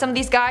that, but some of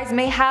these guys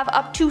may have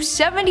up to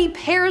 70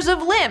 pairs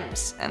of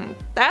limbs, and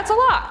that's a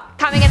lot.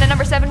 Coming in at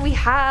number 7, we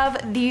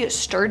have the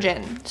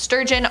sturgeon.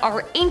 Sturgeon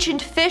are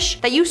ancient fish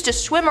that used to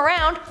swim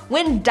around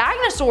when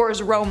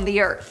dinosaurs roamed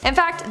the earth. In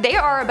fact, they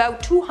are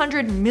about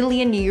 200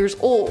 million years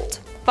old.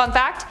 Fun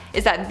fact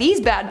is that these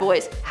bad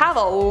boys have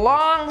a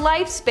long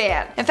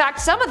lifespan. In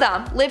fact, some of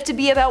them live to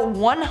be about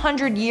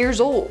 100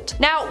 years old.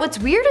 Now, what's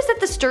weird is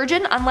that the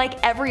sturgeon,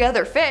 unlike every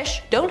other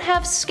fish, don't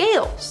have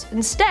scales.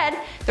 Instead,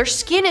 their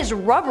skin is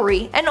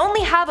rubbery and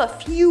only have a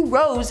few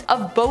rows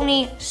of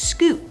bony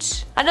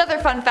scutes. Another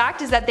fun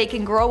fact is that they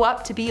can grow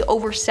up to be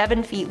over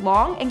 7 feet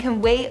long and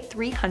can weigh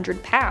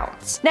 300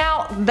 pounds.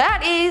 Now,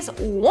 that is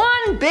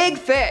one big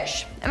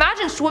fish.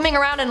 Imagine swimming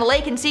around in a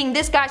lake and seeing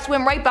this guy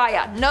swim right by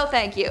you. No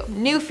thank you.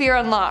 New fear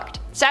unlocked.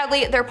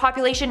 Sadly, their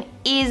population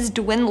is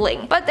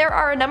dwindling, but there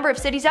are a number of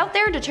cities out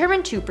there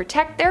determined to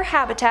protect their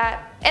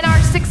habitat. In our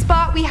 6th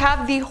spot, we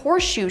have the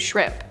horseshoe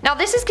shrimp. Now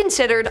this is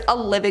considered a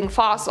living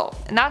fossil,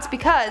 and that's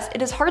because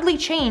it has hardly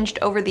changed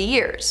over the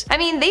years. I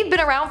mean, they've been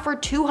around for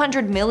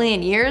 200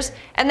 million years,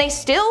 and they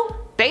still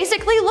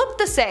basically look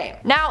the same.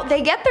 Now,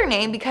 they get their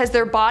name because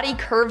their body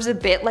curves a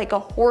bit like a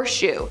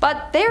horseshoe,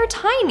 but they're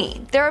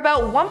tiny. They're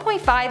about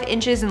 1.5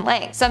 inches in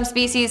length. Some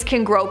species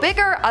can grow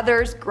bigger,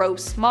 others grow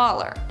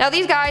smaller. Now,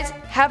 these guys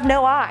have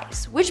no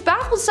eyes, which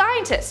baffles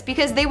scientists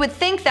because they would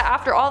think that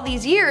after all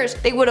these years,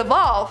 they would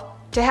evolve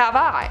to have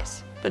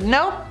eyes. But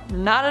nope,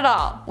 not at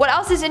all. What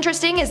else is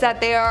interesting is that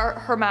they are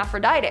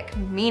hermaphroditic,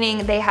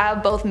 meaning they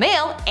have both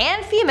male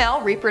and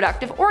female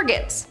reproductive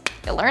organs.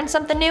 You learn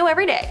something new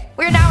every day.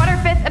 We're now at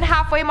our 5th and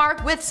halfway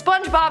mark with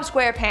SpongeBob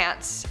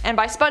SquarePants. And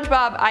by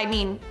SpongeBob, I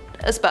mean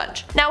a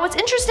sponge. Now what's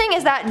interesting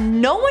is that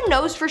no one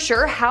knows for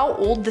sure how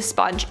old the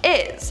sponge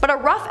is, but a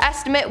rough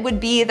estimate would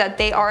be that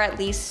they are at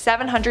least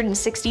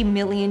 760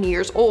 million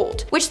years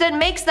old, which then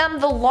makes them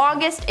the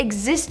longest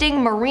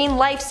existing marine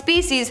life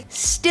species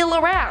still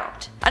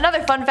around.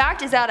 Another fun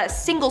fact is that a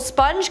single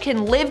sponge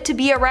can live to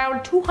be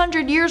around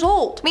 200 years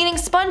old, meaning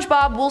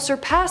SpongeBob will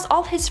surpass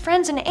all his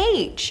friends in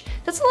age.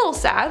 That's a little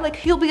sad, like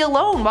he'll be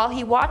alone while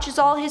he watches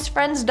all his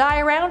friends die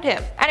around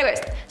him. Anyways,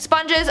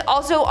 sponges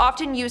also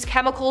often use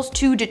chemicals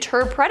to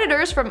deter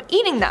predators from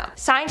eating them.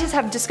 Scientists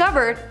have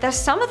discovered that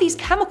some of these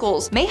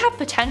chemicals may have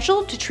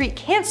potential to treat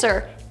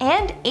cancer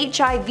and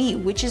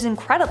HIV, which is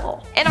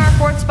incredible. In our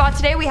fourth spot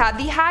today, we have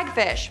the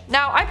hagfish.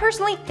 Now, I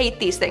personally hate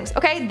these things,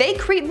 okay? They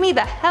creep me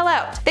the hell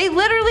out. They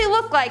literally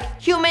look like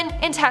human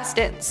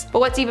intestines. But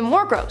what's even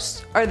more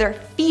gross are their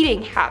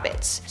feeding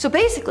habits. So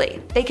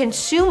basically, they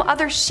consume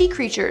other sea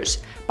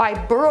creatures by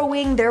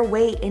burrowing their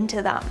way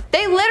into them.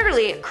 They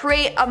literally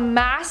create a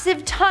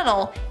massive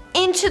tunnel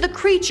into the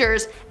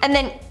creatures and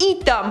then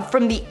eat them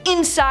from the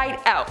inside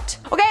out.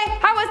 Okay,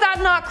 how is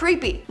that not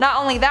creepy? Not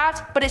only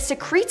that, but it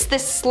secretes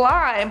this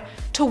slime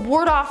to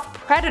ward off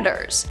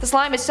predators. The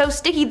slime is so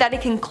sticky that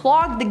it can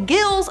clog the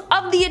gills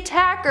of the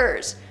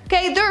attackers.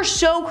 Okay, they're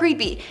so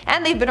creepy,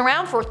 and they've been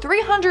around for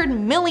 300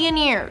 million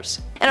years.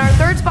 In our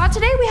third spot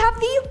today, we have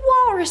the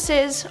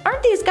walruses.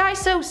 Aren't these guys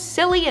so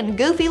silly and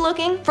goofy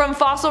looking? From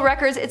fossil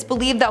records, it's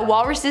believed that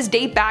walruses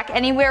date back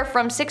anywhere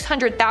from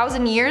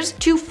 600,000 years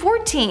to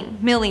 14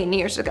 million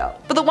years ago.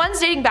 But the ones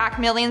dating back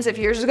millions of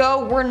years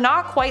ago were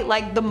not quite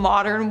like the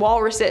modern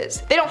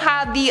walruses. They don't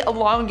have the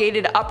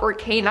elongated upper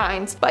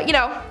canines, but you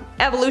know,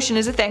 evolution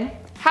is a thing.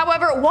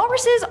 However,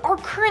 walruses are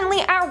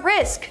currently at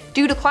risk.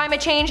 Due to climate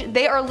change,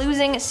 they are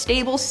losing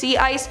stable sea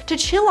ice to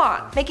chill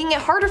on, making it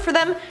harder for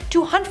them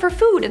to hunt for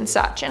food and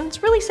such, and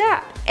it's really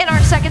sad. In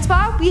our second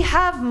spot, we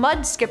have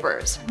mud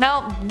skippers.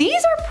 Now,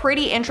 these are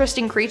pretty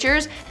interesting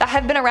creatures that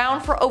have been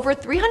around for over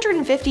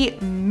 350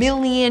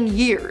 million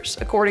years,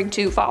 according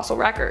to fossil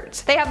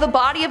records. They have the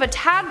body of a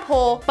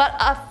tadpole, but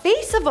a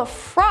face of a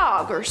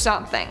frog or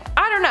something.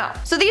 I don't know.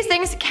 So these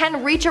things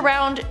can reach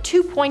around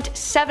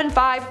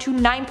 2.75 to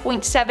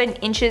 9.7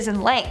 inches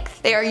in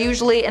length. They are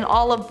usually an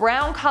olive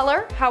brown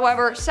color,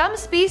 however, some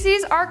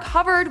species are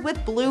covered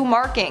with blue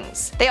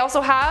markings. They also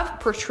have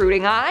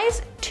protruding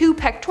eyes, 2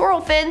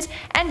 pectoral fins,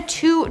 and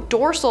 2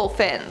 dorsal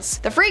fins.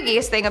 The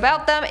freakiest thing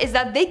about them is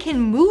that they can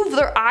move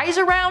their eyes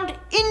around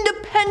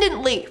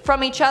independently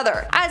from each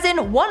other, as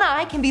in one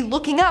eye can be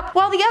looking up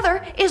while the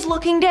other is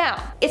looking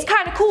down. It's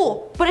kinda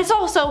cool, but it's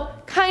also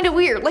kinda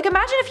weird. Like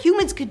imagine if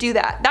humans could do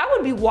that. That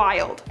would be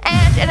wild.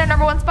 And in our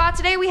number 1 spot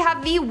today, we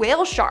have the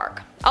whale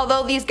shark.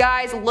 Although these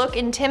guys look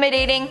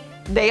intimidating,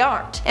 they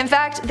aren't. In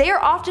fact, they are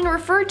often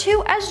referred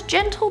to as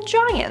gentle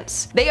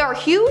giants. They are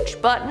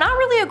huge, but not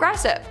really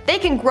aggressive. They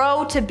can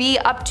grow to be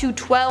up to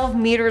 12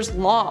 meters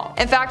long.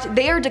 In fact,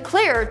 they are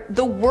declared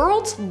the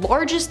world's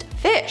largest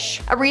fish.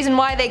 A reason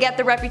why they get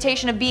the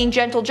reputation of being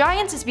gentle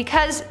giants is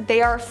because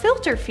they are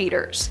filter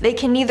feeders. They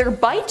can neither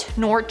bite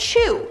nor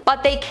chew,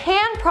 but they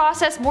can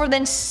process more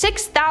than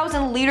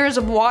 6,000 liters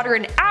of water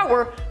an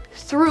hour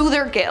through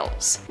their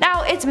gills.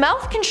 Now, its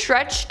mouth can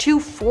stretch to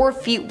 4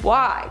 feet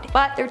wide,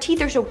 but their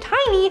teeth are so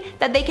tiny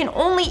that they can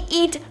only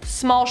eat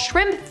small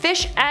shrimp,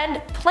 fish,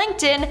 and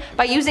plankton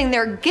by using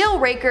their gill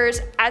rakers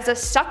as a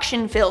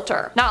suction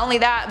filter. Not only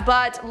that,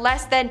 but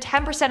less than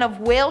 10% of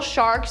whale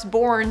sharks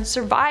born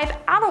survive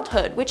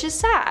adulthood, which is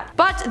sad.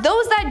 But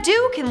those that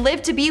do can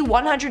live to be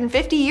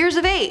 150 years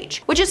of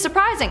age, which is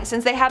surprising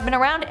since they have been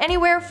around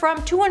anywhere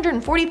from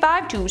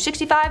 245 to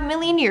 65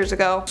 million years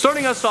ago.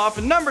 Starting us off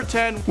at number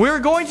 10, we're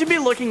going to be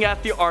looking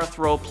at the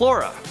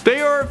arthroplura.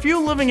 They are a few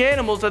living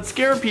animals that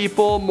scare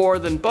people more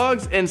than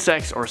bugs,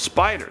 insects, or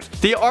spiders.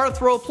 The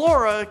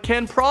arthroplura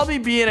can probably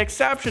be an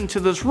exception to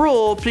this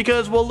rule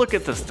because, well, look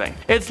at this thing.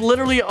 It's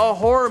literally a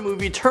horror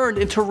movie turned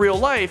into real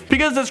life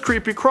because this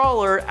creepy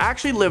crawler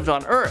actually lived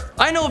on Earth.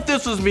 I know if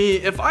this was me,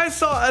 if I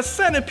saw a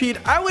centipede,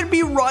 I would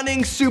be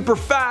running super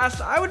fast.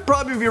 I would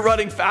probably be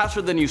running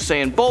faster than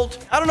Usain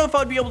Bolt. I don't know if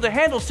I'd be able to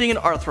handle seeing an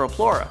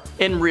arthroplura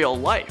in real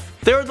life.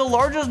 They're the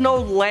largest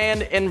known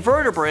land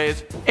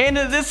invertebrates, and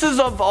this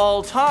is of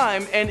all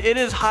time, and it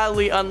is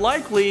highly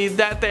unlikely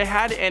that they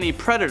had any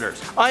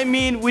predators. I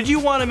mean, would you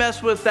want to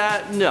mess with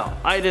that? No,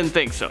 I didn't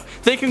think so.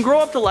 They can grow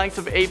up to lengths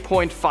of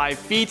 8.5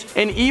 feet,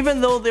 and even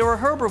though they were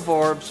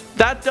herbivores,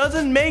 that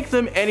doesn't make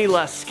them any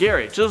less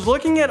scary. Just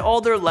looking at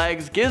all their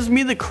legs gives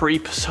me the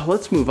creep, so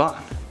let's move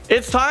on.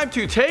 It's time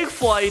to take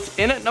flight.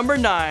 In at number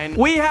 9,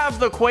 we have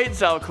the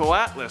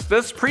Quetzalcoatlus.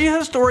 This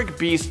prehistoric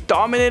beast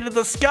dominated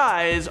the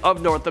skies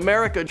of North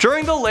America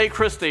during the late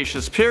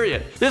Cretaceous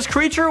period. This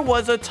creature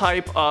was a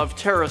type of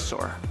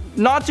pterosaur.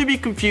 Not to be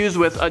confused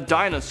with a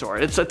dinosaur,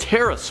 it's a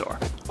pterosaur.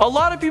 A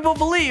lot of people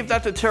believe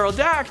that the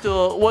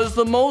pterodactyl was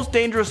the most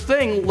dangerous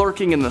thing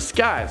lurking in the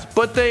skies,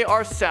 but they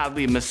are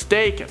sadly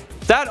mistaken.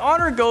 That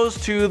honor goes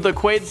to the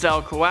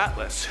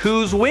Quetzalcoatlus,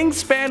 whose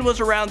wingspan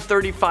was around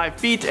 35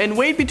 feet and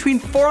weighed between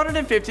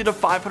 450 to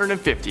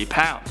 550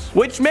 pounds,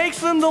 which makes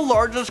them the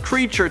largest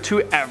creature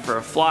to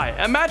ever fly.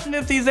 Imagine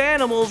if these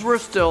animals were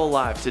still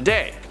alive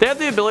today. They have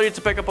the ability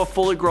to pick up a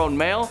fully grown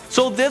male,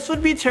 so this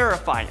would be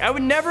terrifying. I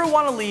would never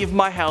want to leave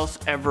my house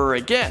ever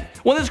again.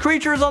 When this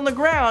creature is on the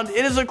ground,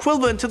 it is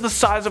equivalent to the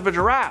size of a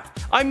giraffe.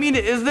 I mean,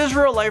 is this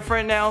real life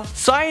right now?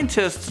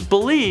 Scientists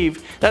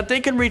believe that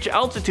they can reach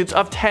altitudes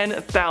of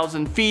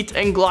 10,000 feet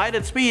and glide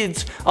at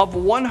speeds of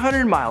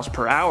 100 miles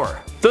per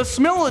hour. The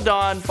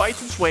Smilodon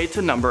fights its way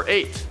to number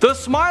 8. The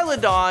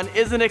Smilodon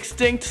is an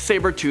extinct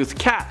saber-toothed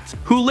cat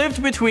who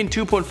lived between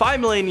 2.5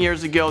 million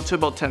years ago to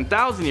about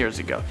 10,000 years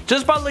ago.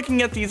 Just by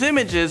looking at these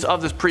images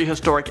of this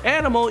prehistoric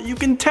animal, you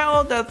can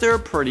tell that they're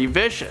pretty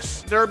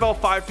vicious. They're about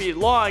 5 feet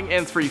long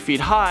and 3 feet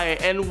high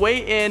and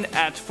weigh in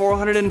at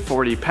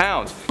 440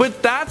 pounds.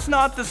 But that's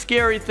not the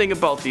scary thing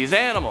about these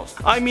animals.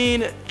 I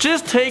mean,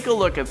 just take a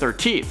look at their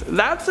teeth.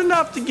 That's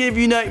enough to give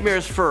you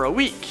nightmares for a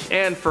week,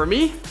 and for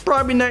me,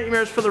 probably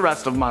nightmares for the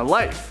rest of my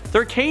life.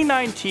 Their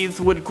canine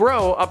teeth would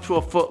grow up to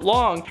a foot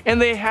long,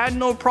 and they had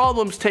no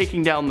problems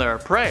taking down their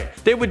prey.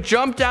 They would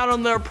jump down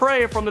on their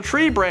prey from the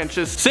tree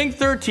branches, sink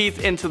their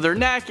teeth into their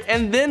neck,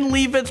 and then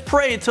leave its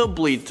prey to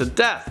bleed to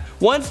death.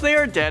 Once they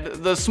are dead,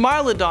 the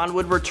Smilodon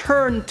would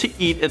return to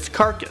eat its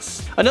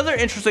carcass. Another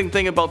interesting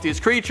thing about these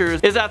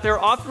creatures is that they're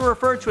often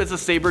referred to as a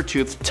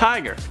saber-toothed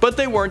tiger, but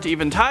they weren't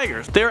even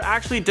tigers. They're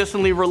actually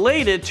distantly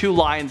related to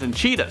lions and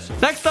cheetahs.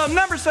 Next up,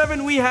 number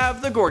 7, we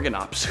have the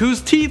Gorgonops,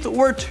 whose teeth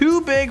were too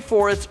big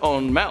for its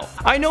own mouth.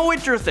 I know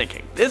what you're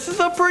thinking. This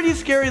is a pretty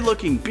scary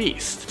looking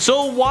beast.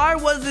 So why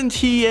wasn't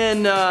he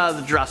in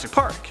the Jurassic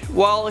Park?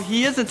 Well,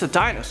 he isn't a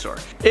dinosaur.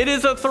 It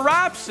is a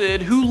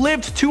therapsid who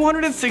lived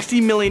 260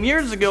 million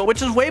years ago,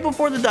 which is way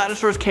before the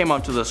dinosaurs came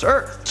onto this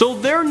earth. So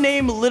their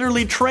name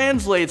literally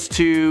translates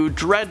to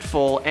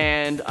dreadful,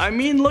 and I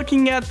mean,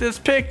 looking at this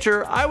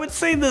picture, I would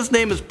say this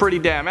name is pretty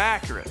damn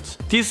accurate.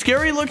 These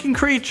scary looking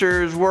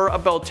creatures were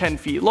about 10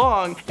 feet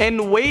long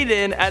and weighed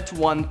in at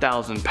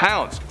 1,000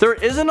 pounds. There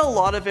isn't a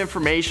lot of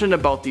information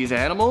about these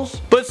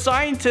animals, but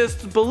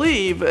scientists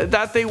believe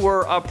that they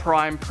were a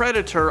prime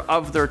predator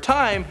of their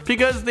time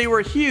because they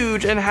were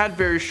huge and had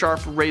very sharp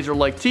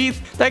razor-like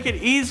teeth that could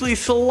easily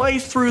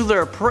slice through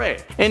their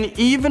prey. And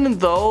even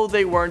though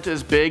they weren't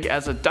as big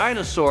as a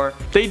dinosaur,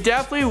 they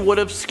definitely would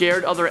have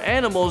scared other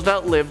animals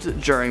that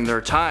lived during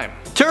their time.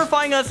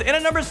 Terrifying us, in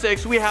at number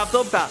 6, we have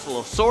the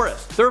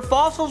Basilosaurus. Their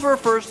fossils were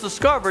first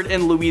discovered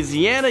in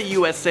Louisiana,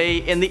 USA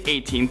in the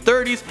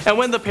 1830s, and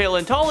when the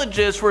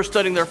paleontologists were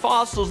studying their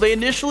fossils, they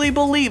initially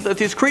believed that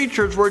these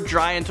creatures were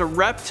giant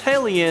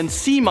reptilian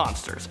sea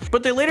monsters,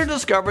 but they later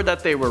discovered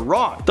that they were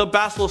wrong. The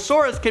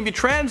Basilosaurus can be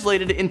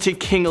translated into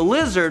king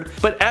lizard,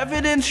 but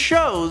evidence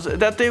shows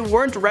that they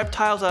weren't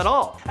reptiles at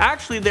all.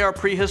 Actually, they are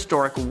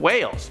prehistoric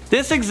whales.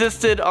 This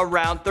existed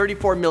around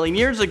 34 million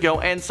years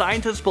ago, and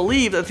scientists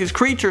believe that these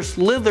creatures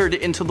slithered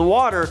into the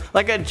water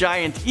like a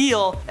giant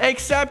eel,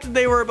 except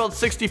they were about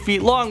 60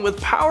 feet long with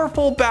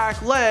powerful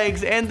back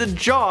legs and the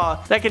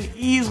jaw that can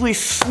easily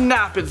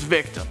snap its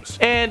victims.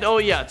 And oh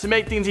yeah, to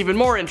make things even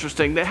more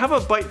interesting, they have a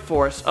bite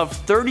force of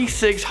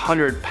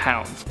 3,600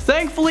 pounds.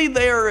 Thankfully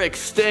they are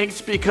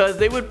extinct because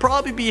they would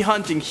probably be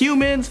hunting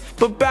humans,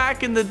 but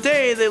back in the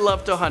day they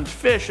loved to hunt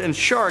fish and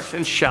sharks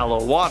in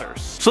shallow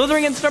waters.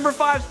 Slithering into number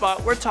 5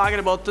 spot, we're talking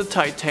about the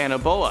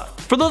Titanoboa.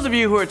 For those of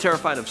you who are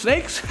terrified of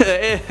snakes,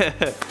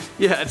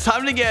 yeah, it's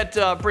time to get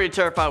pretty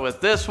terrified with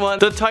this one.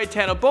 The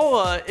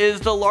Titanoboa is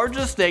the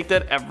largest snake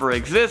that ever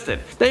existed.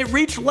 They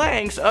reach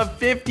lengths of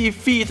 50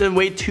 feet and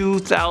weigh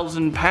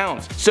 2,000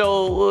 pounds.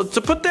 So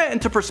to put that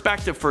into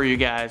perspective for you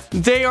guys,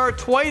 they are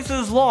twice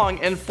as long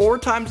and 4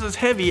 times as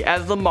heavy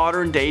as the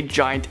modern day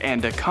giant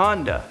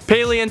anaconda.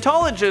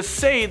 Paleontologists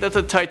say that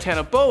the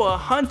Titanoboa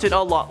hunted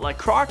a lot like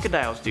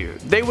crocodiles do.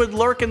 They would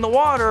lurk in the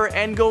water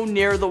and go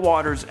near the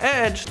water's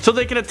edge so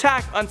they can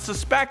attack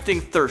unsuspecting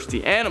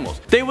thirsty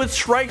animals. They would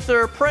strike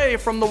their prey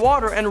from the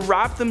water and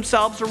wrap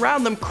themselves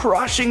around them,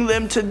 crushing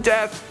them to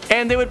death,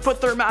 and they would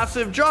put their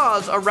massive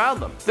jaws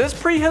around them. This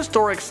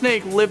prehistoric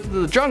snake lived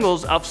in the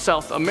jungles of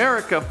South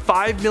America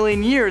 5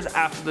 million years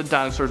after the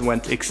dinosaurs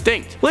went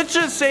extinct. Let's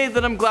just say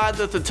that I'm glad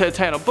that the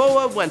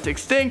Titanoboa went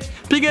extinct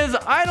because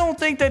I don't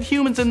think that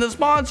humans and this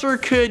monster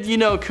could,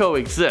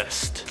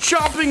 coexist.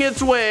 Chopping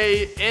its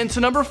way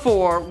into number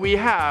 4, we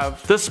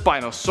have the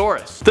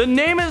Spinosaurus. The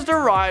name is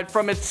derived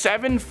from its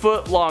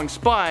 7-foot-long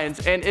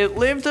spines, and it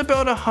lived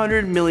about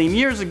 100 million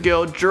years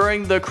ago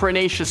during the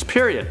Cretaceous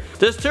period.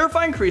 This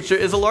terrifying creature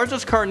is the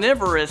largest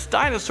carnivorous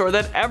dinosaur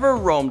that ever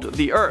roamed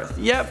the earth.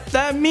 Yep,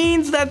 that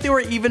means that they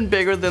were even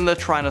bigger than the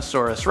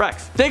Tyrannosaurus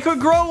rex. They could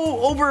grow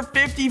over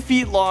 50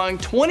 feet long,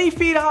 20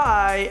 feet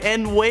high,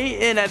 and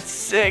weigh in at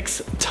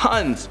 6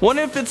 tons. One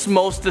of its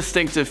most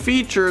distinctive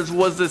features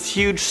was this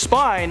huge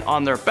spine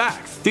on their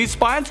backs. These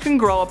spines can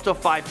grow up to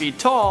 5 feet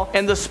tall,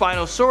 and the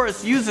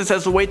Spinosaurus uses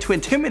as a way to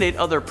intimidate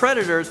other their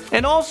predators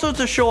and also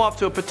to show off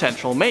to a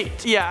potential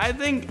mate. Yeah, I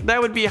think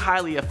that would be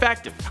highly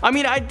effective. I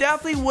mean, I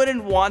definitely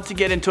wouldn't want to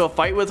get into a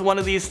fight with one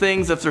of these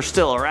things if they're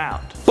still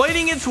around.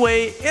 Fighting its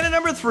way in at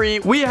number 3,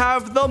 we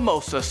have the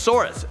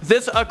Mosasaurus.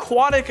 This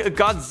aquatic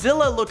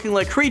Godzilla looking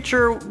like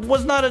creature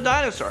was not a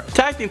dinosaur.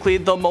 Technically,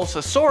 the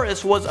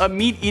Mosasaurus was a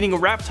meat-eating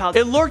reptile.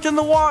 It lurked in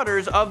the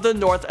waters of the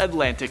North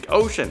Atlantic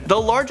Ocean. The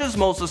largest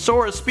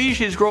Mosasaurus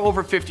species grow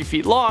over 50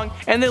 feet long,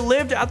 and they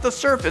lived at the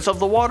surface of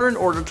the water in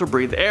order to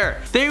breathe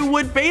air. They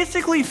would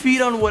basically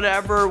feed on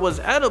whatever was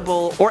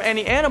edible or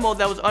any animal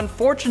that was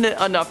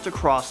unfortunate enough to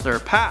cross their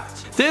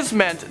paths. This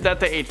meant that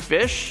they ate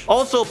fish,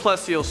 also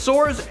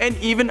plesiosaurs, and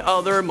even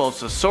other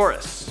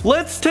Mosasaurus.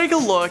 Let's take a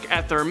look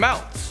at their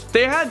mouths.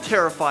 They had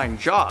terrifying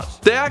jaws.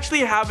 They actually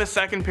have a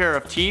second pair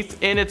of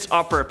teeth in its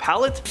upper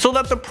palate so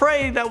that the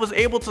prey that was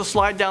able to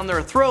slide down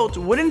their throats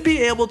wouldn't be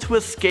able to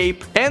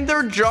escape, and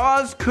their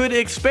jaws could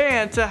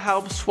expand to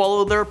help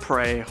swallow their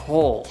prey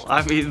whole.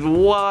 I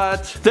mean,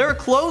 what? Their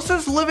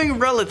closest living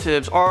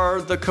relatives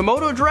are the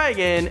Komodo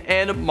dragon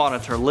and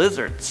monitor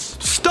lizards.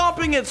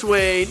 Stomping its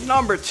way,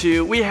 number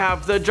 2, we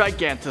have the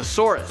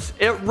Gigantosaurus.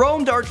 It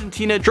roamed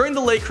Argentina during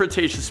the late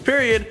Cretaceous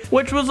period,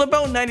 which was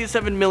about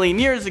 97 million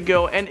years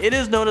ago, and it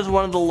is known as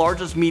one of the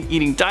largest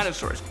meat-eating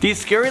dinosaurs. These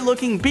scary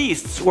looking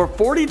beasts were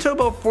 40 to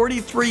about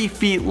 43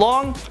 feet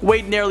long,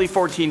 weighed nearly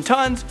 14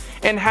 tons,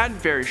 and had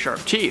very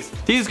sharp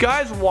teeth. These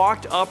guys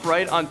walked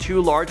upright on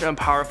 2 large and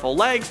powerful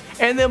legs,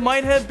 and they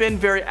might have been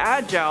very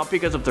agile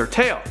because of their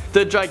tail.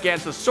 The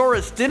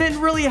Gigantosaurus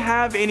didn't really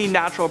have any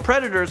natural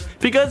predators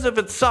because of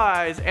its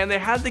size, and they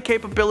had the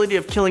capability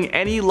of killing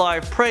any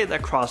live prey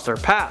that crossed their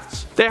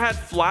paths. They had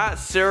flat,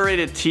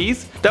 serrated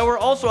teeth that were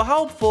also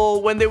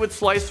helpful when they would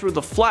slice through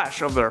the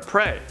flesh of their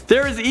prey.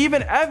 There is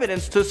even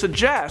evidence to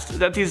suggest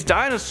that these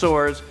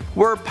dinosaurs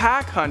were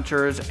pack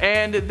hunters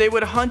and they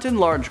would hunt in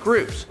large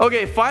groups.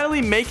 Okay,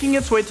 finally making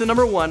its way to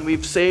number 1,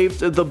 we've saved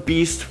the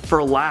beast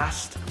for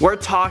last. We're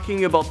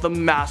talking about the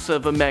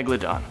massive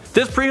Megalodon.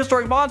 This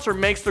prehistoric monster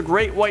makes the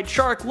great white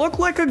shark look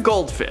like a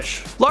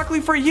goldfish.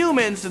 Luckily for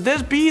humans,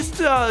 this beast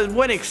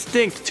went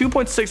extinct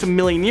 2.6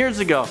 million years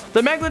ago.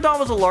 The Megalodon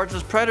was the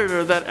largest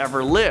predator that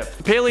ever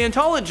lived.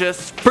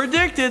 Paleontologists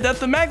predicted that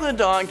the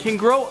Megalodon can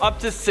grow up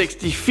to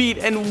 60 feet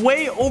and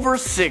weigh over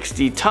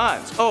 60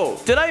 tons.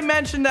 Oh, did I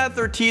mention that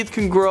their teeth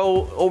can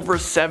grow over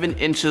 7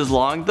 inches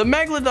long? The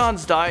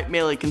Megalodon's diet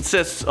mainly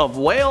consists of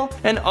whale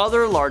and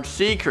other large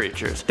sea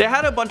creatures. They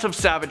had a bunch of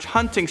savage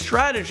hunting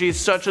strategies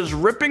such as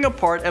ripping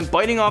apart and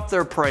biting off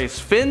their prey's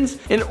fins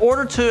in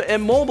order to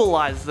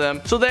immobilize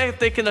them so that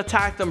they can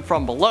attack them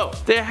from below.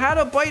 They had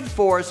a bite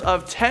force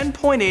of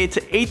 10.8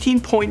 to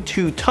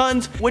 18.2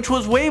 tons, which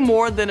was way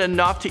more than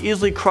enough to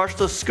easily crush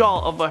the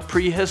skull of a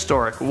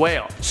prehistoric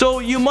whale. So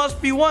you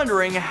must be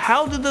wondering,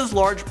 how did this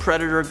large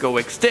predator go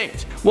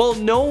extinct? Well,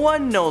 no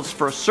one knows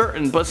for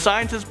certain, but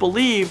scientists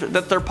believe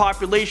that their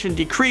population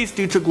decreased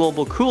due to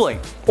global cooling,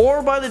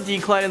 or by the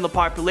decline in the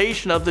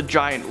population of the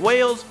giant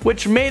whales,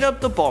 which made up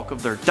the bulk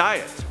of their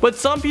diet. But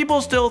some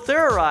people still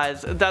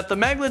theorize that the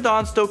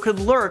Megalodon still could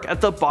lurk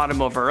at the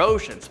bottom of our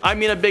oceans. I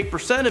mean, a big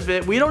percent of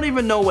it, we don't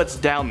even know what's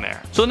down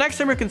there. So next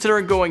time you're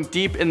considering going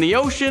deep in the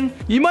ocean,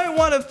 you might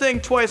want to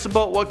think twice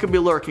about what could be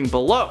lurking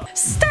below.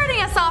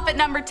 Starting us off at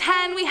number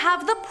 10, we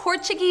have the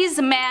Portuguese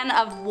man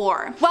of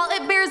war. While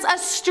it bears a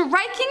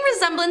striking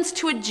resemblance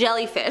to a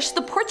jellyfish,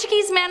 the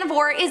Portuguese man of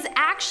war is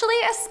actually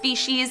a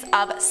species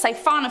of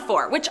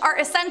siphonophore, which are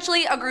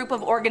essentially a group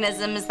of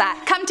organisms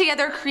that come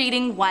together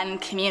creating one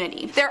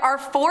community. There are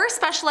 4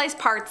 specialized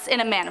parts in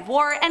a man of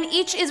war, and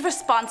each is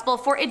responsible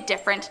for a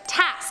different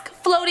task: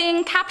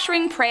 floating,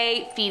 capturing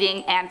prey,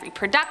 feeding, and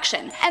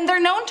reproduction. And they're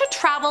known to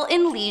travel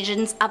in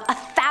legions of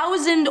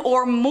 1,000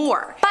 or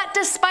more. But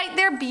despite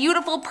their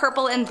beautiful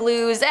purple and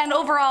blues and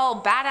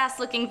overall badass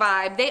looking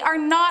vibe, they are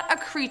not a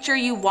creature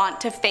you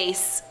want to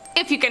face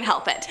if you can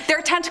help it.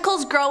 Their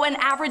tentacles grow an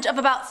average of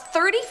about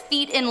 30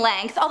 feet in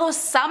length, although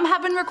some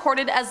have been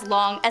recorded as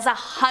long as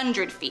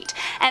 100 feet.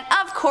 And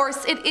of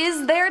course, it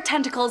is their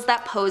tentacles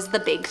that pose the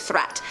big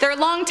threat. Their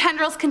long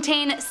tendrils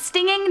contain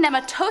stinging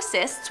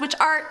nematocysts, which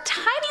are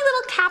tiny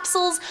little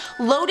capsules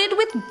loaded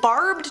with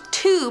barbed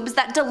tubes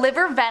that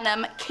deliver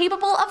venom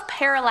capable of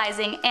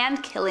paralyzing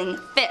and killing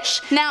fish.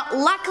 Now,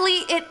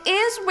 luckily, it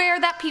is rare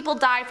that people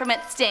die from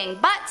its sting,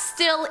 but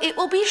still, it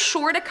will be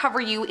sure to cover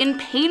you in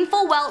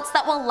painful welts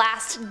that will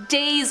last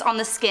days on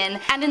the skin,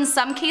 and in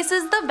some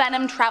cases the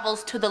venom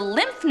travels to the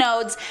lymph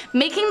nodes,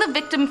 making the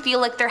victim feel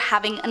like they're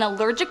having an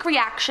allergic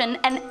reaction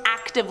and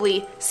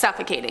actively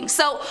suffocating.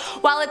 So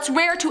while it's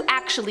rare to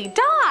actually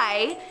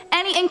die,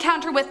 any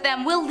encounter with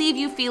them will leave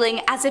you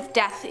feeling as if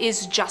death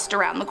is just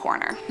around the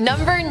corner.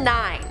 Number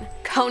 9.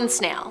 cone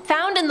snail.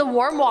 Found in the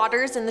warm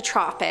waters in the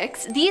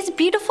tropics, these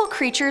beautiful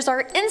creatures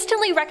are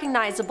instantly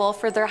recognizable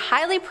for their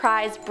highly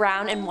prized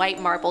brown and white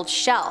marbled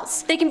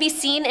shells. They can be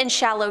seen in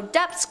shallow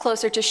depths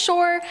closer to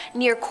shore,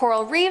 near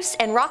coral reefs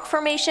and rock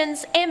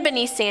formations, and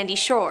beneath sandy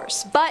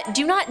shores. But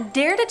do not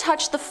dare to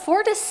touch the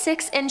 4 to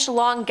 6 inch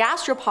long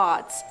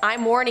gastropods.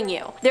 I'm warning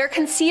you. Their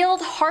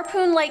concealed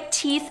harpoon-like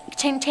teeth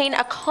contain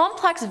a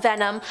complex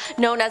venom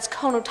known as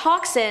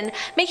conotoxin,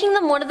 making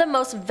them one of the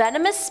most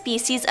venomous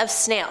species of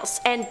snails.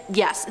 And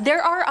yes,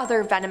 there are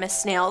other venomous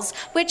snails,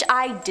 which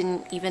I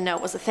didn't even know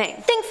was a thing.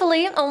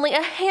 Thankfully, only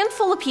a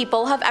handful of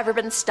people have ever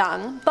been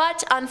stung,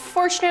 but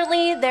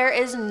unfortunately there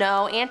is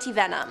no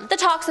antivenom. The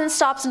toxin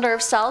stops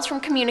nerve cells from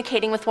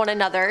communicating with one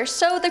another,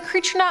 so the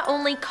creature not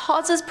only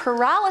causes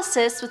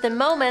paralysis within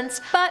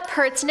moments, but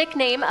per its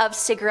nickname of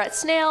cigarette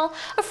snail,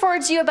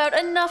 affords you about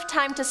enough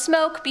time to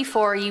smoke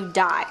before you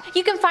die.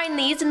 You can find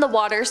these in the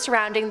waters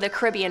surrounding the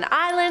Caribbean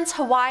islands,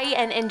 Hawaii,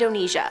 and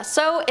Indonesia,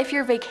 so if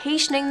you're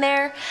vacationing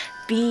there,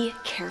 be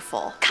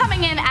careful.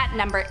 Coming in at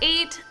number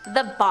 8,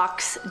 the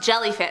box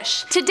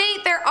jellyfish. To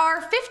date, there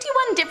are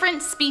 51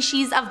 different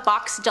species of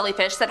box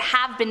jellyfish that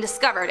have been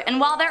discovered, and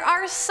while there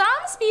are some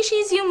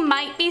species you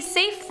might be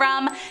safe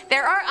from,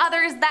 there are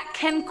others that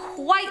can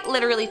quite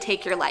literally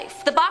take your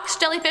life. The box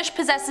jellyfish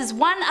possesses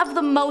one of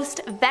the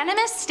most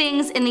venomous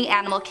stings in the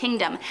animal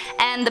kingdom,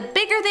 and the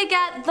bigger they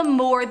get, the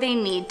more they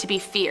need to be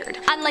feared.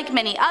 Unlike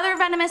many other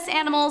venomous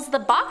animals, the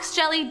box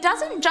jelly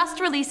doesn't just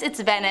release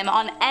its venom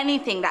on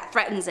anything that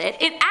threatens it.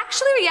 It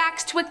actually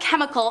reacts to a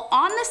chemical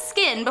on the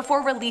skin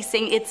before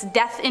releasing its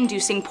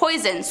death-inducing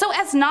poison, so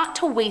as not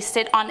to waste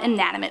it on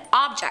inanimate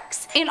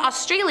objects. In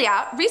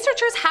Australia,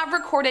 researchers have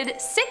recorded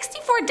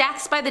 64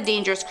 deaths by the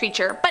dangerous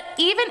creature, but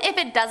even if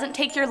it doesn't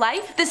take your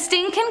life, the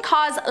sting can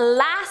cause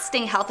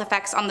lasting health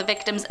effects on the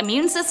victim's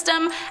immune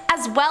system,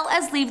 as well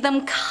as leave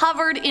them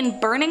covered in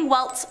burning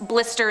welts,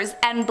 blisters,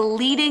 and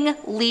bleeding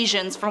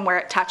lesions from where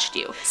it touched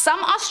you.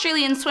 Some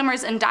Australian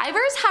swimmers and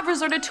divers have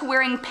resorted to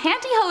wearing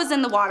pantyhose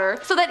in the water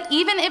so that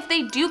even if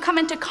they do come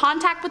into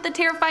contact with the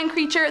terrifying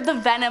creature, the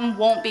venom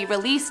won't be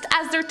released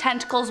as their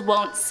tentacles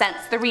won't sense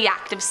the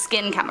reactive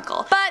skin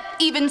chemical. But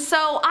even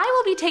so, I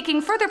will be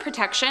taking further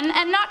protection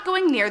and not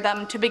going near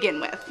them to begin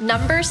with.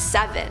 Number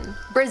 7.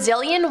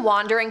 Brazilian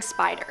wandering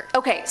spider.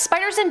 Okay,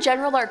 spiders in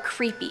general are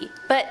creepy,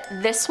 but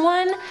this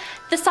one,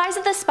 the size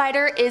of the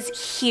spider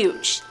is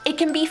huge. It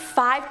can be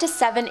 5 to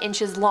 7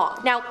 inches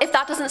long. Now, if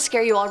that doesn't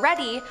scare you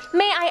already,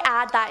 may I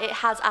add that it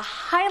has a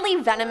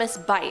highly venomous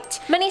bite.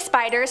 Many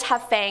spiders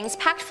have fangs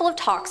packed full of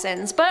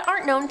toxins, but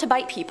aren't known to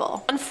bite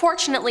people.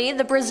 Unfortunately,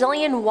 the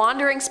Brazilian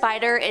wandering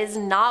spider is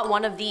not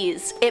one of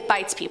these. It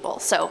bites people,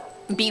 so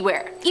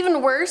beware.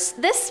 Even worse,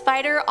 this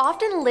spider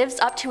often lives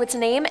up to its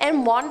name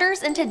and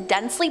wanders into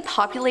densely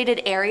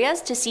populated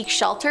areas to seek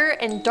shelter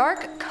in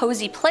dark,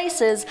 cozy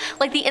places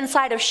like the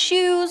inside of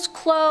shoes,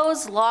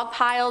 clothes, log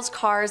piles,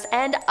 cars,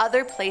 and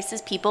other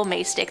places people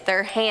may stick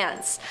their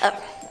hands.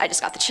 I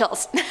just got the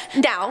chills.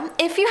 Now,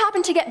 if you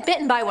happen to get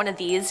bitten by one of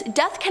these,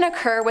 death can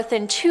occur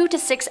within 2 to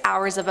 6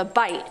 hours of a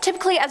bite,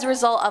 typically as a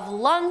result of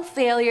lung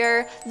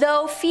failure,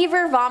 though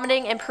fever,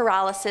 vomiting, and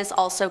paralysis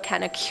also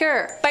can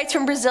occur. Bites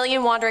from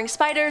Brazilian wandering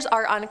spiders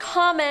are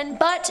uncommon,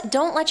 but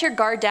don't let your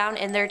guard down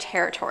in their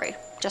territory,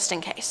 just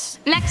in case.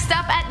 Next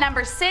up at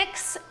number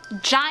 6,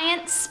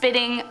 giant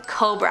spitting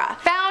cobra.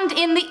 Found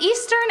in the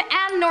eastern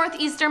and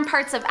northeastern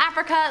parts of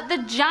Africa, the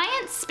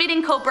giant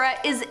spitting cobra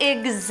is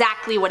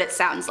exactly what it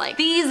sounds like.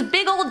 These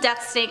big old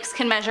death snakes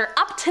can measure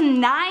up to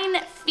 9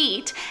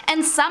 feet,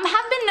 and some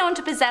have been known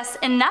to possess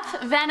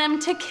enough venom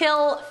to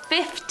kill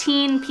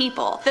 15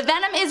 people. The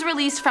venom is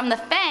released from the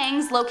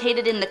fangs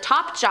located in the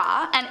top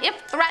jaw, and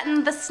if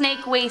threatened, the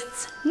snake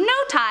wastes no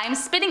time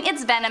spitting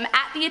its venom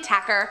at the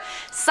attacker,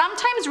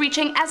 sometimes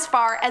reaching as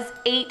far as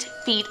 8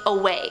 feet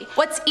away.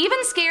 What's even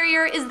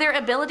scarier is their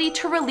ability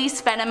to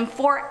release venom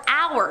for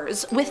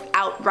hours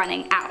without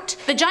running out.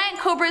 The giant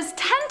cobras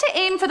tend to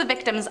aim for the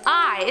victim's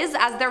eyes,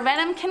 as their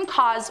venom can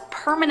cause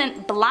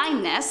permanent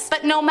blindness,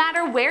 but no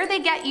matter where they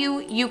get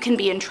you, you can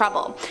be in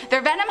trouble.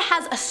 Their venom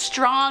has a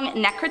strong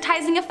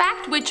necrotizing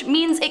effect, which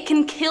means it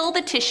can kill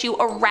the tissue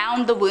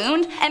around the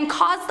wound and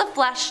cause the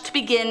flesh to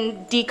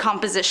begin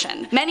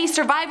decomposition. Many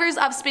survivors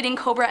of spitting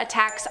cobra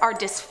attacks are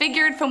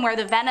disfigured from where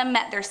the venom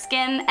met their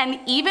skin, and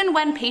even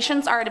when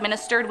patients are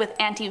administered with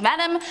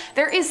anti-venom,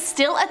 there is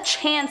still a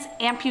chance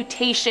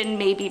amputation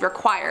may be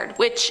required,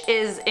 which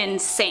is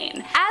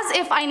insane. As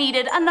if I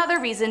needed another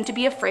reason to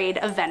be afraid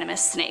of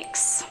venomous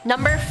snakes.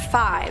 Number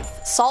 5.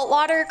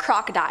 Saltwater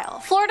crocodile.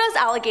 Florida's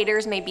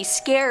alligators may be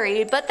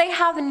scary, but they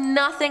have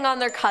nothing on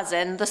their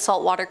cousin, the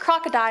saltwater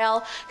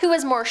crocodile, who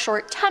is more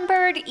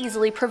short-tempered,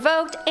 easily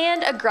provoked,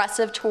 and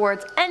aggressive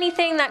towards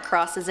anything that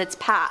crosses its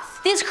path.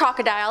 These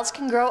crocodiles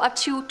can grow up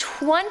to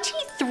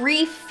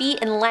 23 feet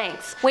in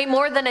length, weigh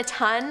more than a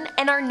ton,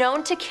 and are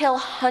known to kill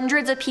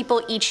hundreds of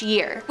people each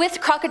year.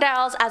 With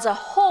crocodiles as a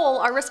whole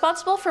are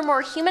responsible for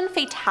more human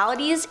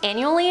fatalities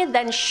annually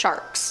than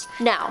sharks.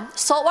 Now,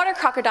 saltwater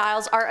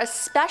crocodiles are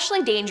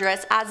especially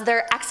dangerous as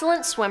they're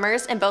excellent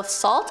swimmers in both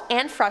salt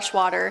and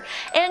freshwater,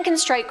 and can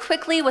strike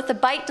quickly with a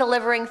bite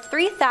delivering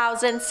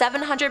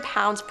 3,700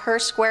 pounds per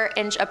square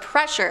inch of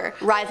pressure,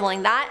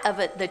 rivaling that of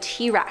the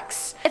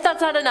T-Rex. If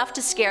that's not enough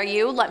to scare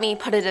you, let me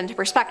put it into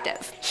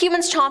perspective.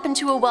 Humans chomp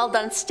into a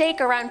well-done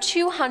steak around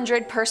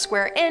 200 per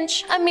square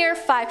inch, a mere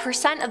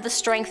 5% of the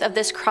strength of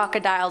this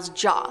crocodile's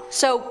jaw.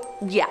 So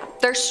yeah,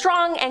 they're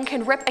strong and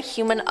can rip a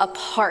human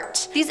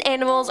apart. These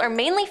animals are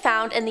mainly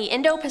found in the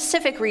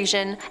Indo-Pacific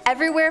region,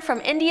 everywhere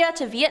from India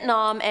to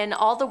Vietnam and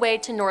all the way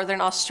to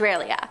northern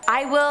Australia.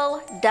 I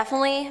will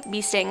definitely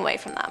be staying away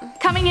from them.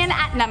 Coming in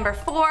at number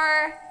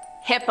 4,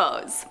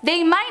 hippos.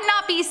 They might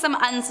not be some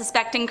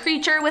unsuspecting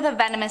creature with a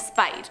venomous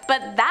bite,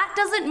 but that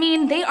doesn't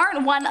mean they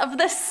aren't one of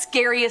the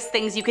scariest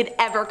things you could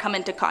ever come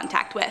into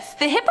contact with.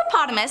 The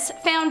hippopotamus,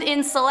 found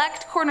in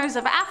select corners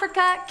of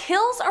Africa,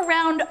 kills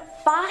around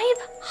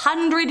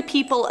 500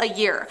 people a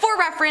year. For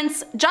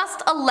reference,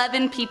 just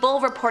 11 people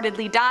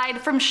reportedly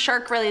died from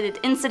shark-related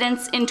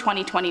incidents in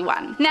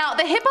 2021. Now,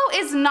 the hippo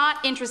is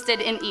not interested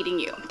in eating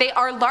you. They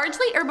are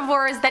largely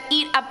herbivores that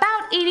eat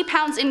about 80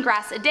 pounds in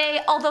grass a day,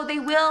 although they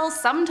will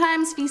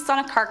sometimes feast on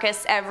a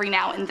carcass every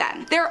now and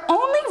then. Their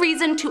only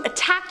reason to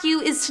attack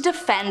you is to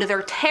defend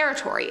their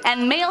territory,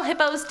 and male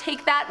hippos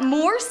take that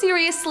more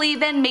seriously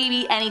than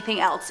maybe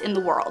anything else in the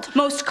world.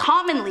 Most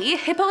commonly,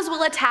 hippos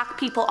will attack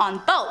people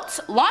on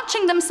boats,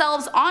 launching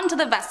themselves onto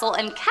the vessel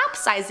and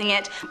capsizing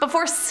it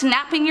before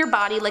snapping your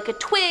body like a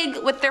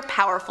twig with their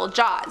powerful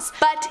jaws.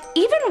 But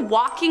even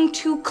walking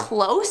too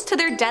close to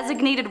their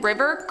designated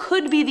river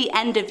could be the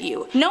end of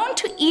you. Known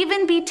to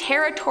even be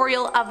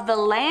territorial of the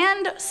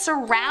land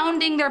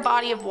surrounding their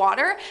body of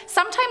water,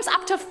 sometimes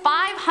up to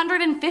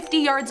 550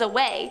 yards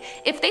away,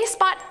 if they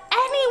spot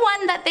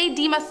anyone that they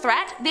deem a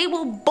threat, they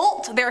will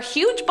bolt their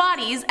huge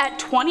bodies at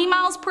 20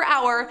 miles per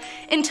hour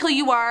until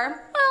you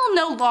are, well,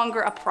 no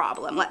longer a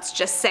problem, let's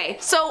just say.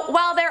 So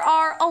while there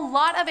are a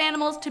lot of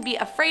animals to be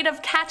afraid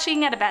of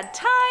catching at a bad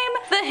time,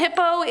 the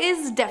hippo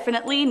is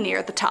definitely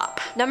near the top.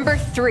 Number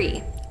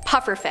 3.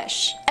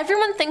 Pufferfish.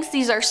 Everyone thinks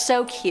these are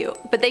so cute,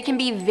 but they can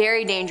be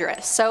very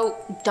dangerous, so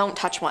don't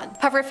touch one.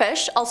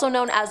 Pufferfish, also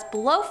known as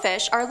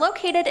blowfish, are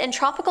located in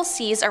tropical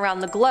seas around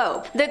the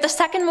globe. They're the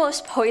second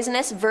most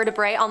poisonous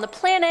vertebrae on the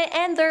planet,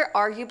 and they're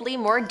arguably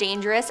more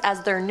dangerous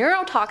as their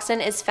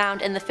neurotoxin is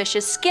found in the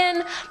fish's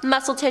skin,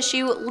 muscle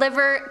tissue,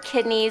 liver,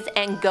 kidneys,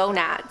 and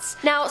gonads.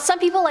 Now, some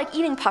people like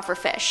eating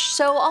pufferfish,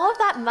 so all of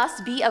that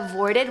must be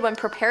avoided when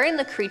preparing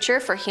the creature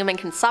for human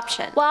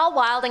consumption. While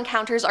wild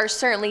encounters are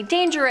certainly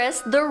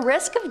dangerous, the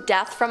risk of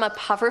death from a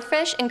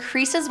pufferfish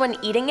increases when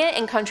eating it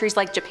in countries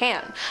like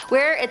Japan,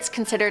 where it's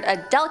considered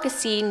a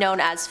delicacy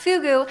known as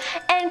fugu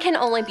and can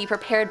only be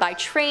prepared by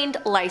trained,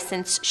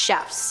 licensed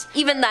chefs.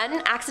 Even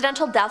then,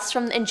 accidental deaths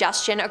from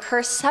ingestion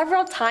occur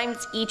several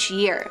times each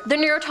year. The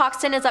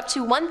neurotoxin is up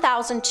to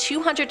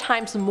 1,200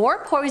 times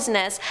more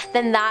poisonous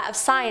than that of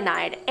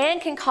cyanide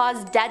and can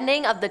cause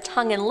deadening of the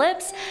tongue and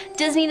lips,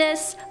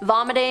 dizziness,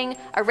 vomiting,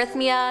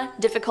 arrhythmia,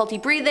 difficulty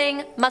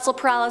breathing, muscle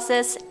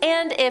paralysis,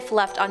 and if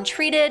left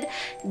untreated,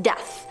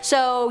 death.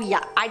 So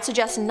yeah, I'd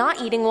suggest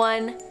not eating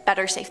one.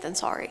 Better safe than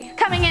sorry.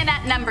 Coming in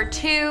at number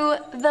 2,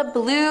 the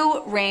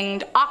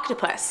blue-ringed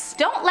octopus.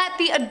 Don't let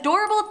the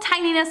adorable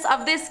tininess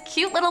of this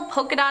cute little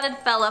polka-dotted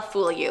fella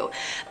fool you.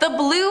 The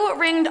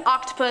blue-ringed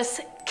octopus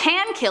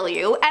can kill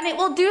you, and it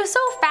will do so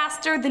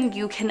faster than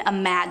you can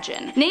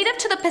imagine. Native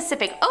to the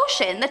Pacific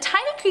Ocean, the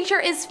tiny creature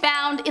is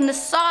found in the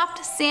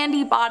soft,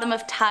 sandy bottom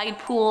of tide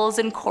pools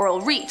and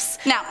coral reefs.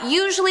 Now,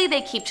 usually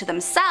they keep to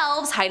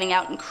themselves, hiding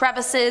out in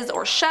crevices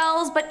or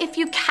shells, but if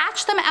you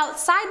catch them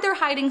outside their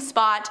hiding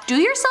spot, do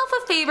yourself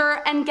a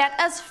favor and get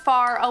as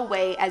far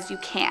away as you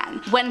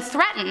can. When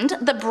threatened,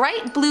 the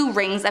bright blue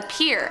rings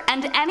appear,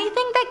 and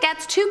anything that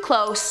gets too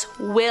close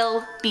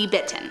will be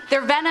bitten.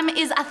 Their venom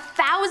is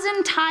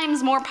 1,000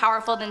 times more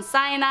powerful than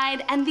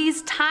cyanide, and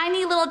these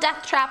tiny little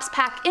death traps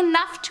pack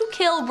enough to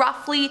kill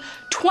roughly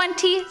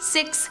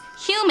 26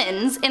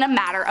 humans in a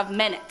matter of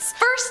minutes.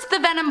 First, the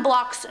venom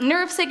blocks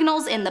nerve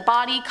signals in the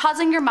body,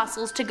 causing your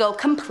muscles to go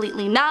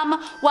completely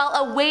numb, while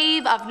a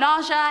wave of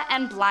nausea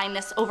and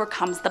blindness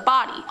overcomes the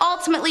body.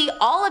 Ultimately,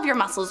 all of your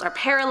muscles are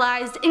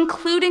paralyzed,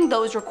 including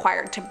those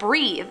required to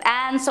breathe,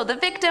 and so the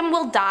victim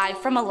will die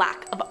from a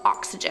lack of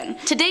oxygen.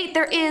 To date,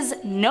 there is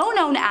no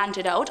known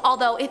antidote,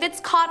 although if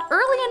it's caught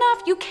early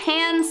enough, you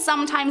can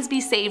sometimes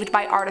be saved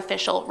by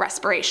artificial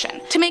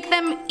respiration. To make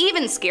them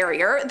even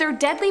scarier, their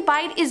deadly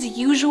bite is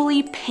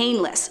usually painless,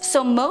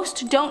 so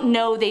most don't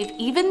know they've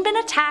even been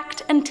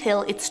attacked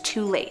until it's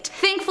too late.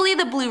 Thankfully,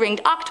 the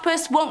blue-ringed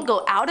octopus won't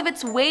go out of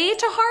its way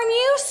to harm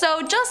you,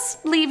 so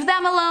just leave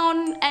them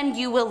alone and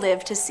you will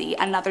live to see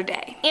another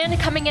day. And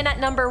coming in at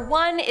number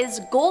 1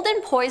 is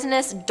golden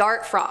poisonous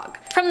dart frog.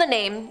 From the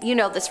name, you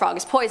know this frog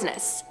is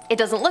poisonous. It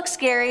doesn't look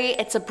scary,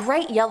 it's a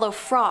bright yellow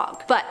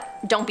frog. But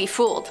don't be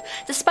fooled.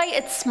 Despite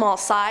its small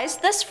size,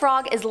 this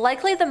frog is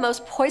likely the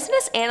most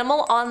poisonous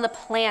animal on the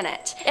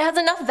planet. It has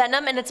enough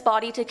venom in its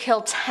body to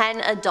kill 10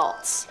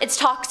 adults. Its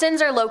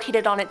toxins are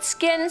located on its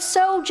skin,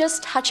 so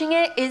just touching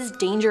it is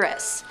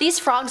dangerous. These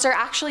frogs are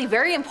actually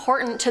very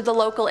important to the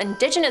local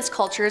indigenous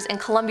cultures in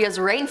Colombia's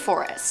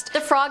rainforest.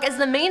 The frog is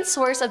the main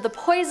source of the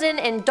poison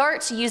and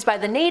darts used by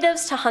the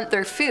natives to hunt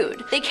their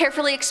food. They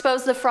carefully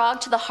expose the frog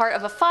to the heart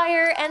of a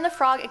fire, and the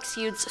frog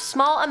exudes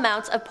small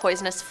amounts of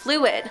poisonous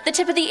fluid. The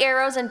tip of the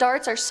arrows and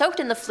darts are soaked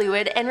in the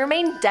fluid and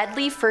remain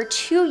deadly for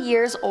 2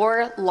 years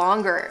or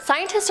longer.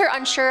 Scientists are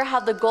unsure how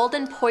the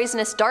golden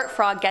poisonous dart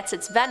frog gets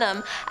its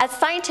venom, as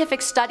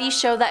scientific studies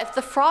show that if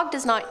the frog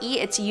does not eat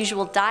its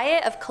usual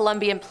diet of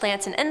Colombian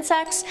plants and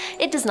insects,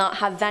 it does not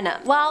have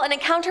venom. While an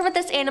encounter with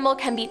this animal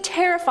can be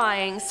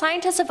terrifying,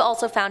 scientists have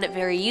also found it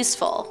very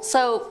useful.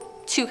 So,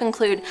 to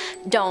conclude,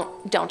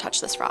 don't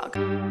touch this frog.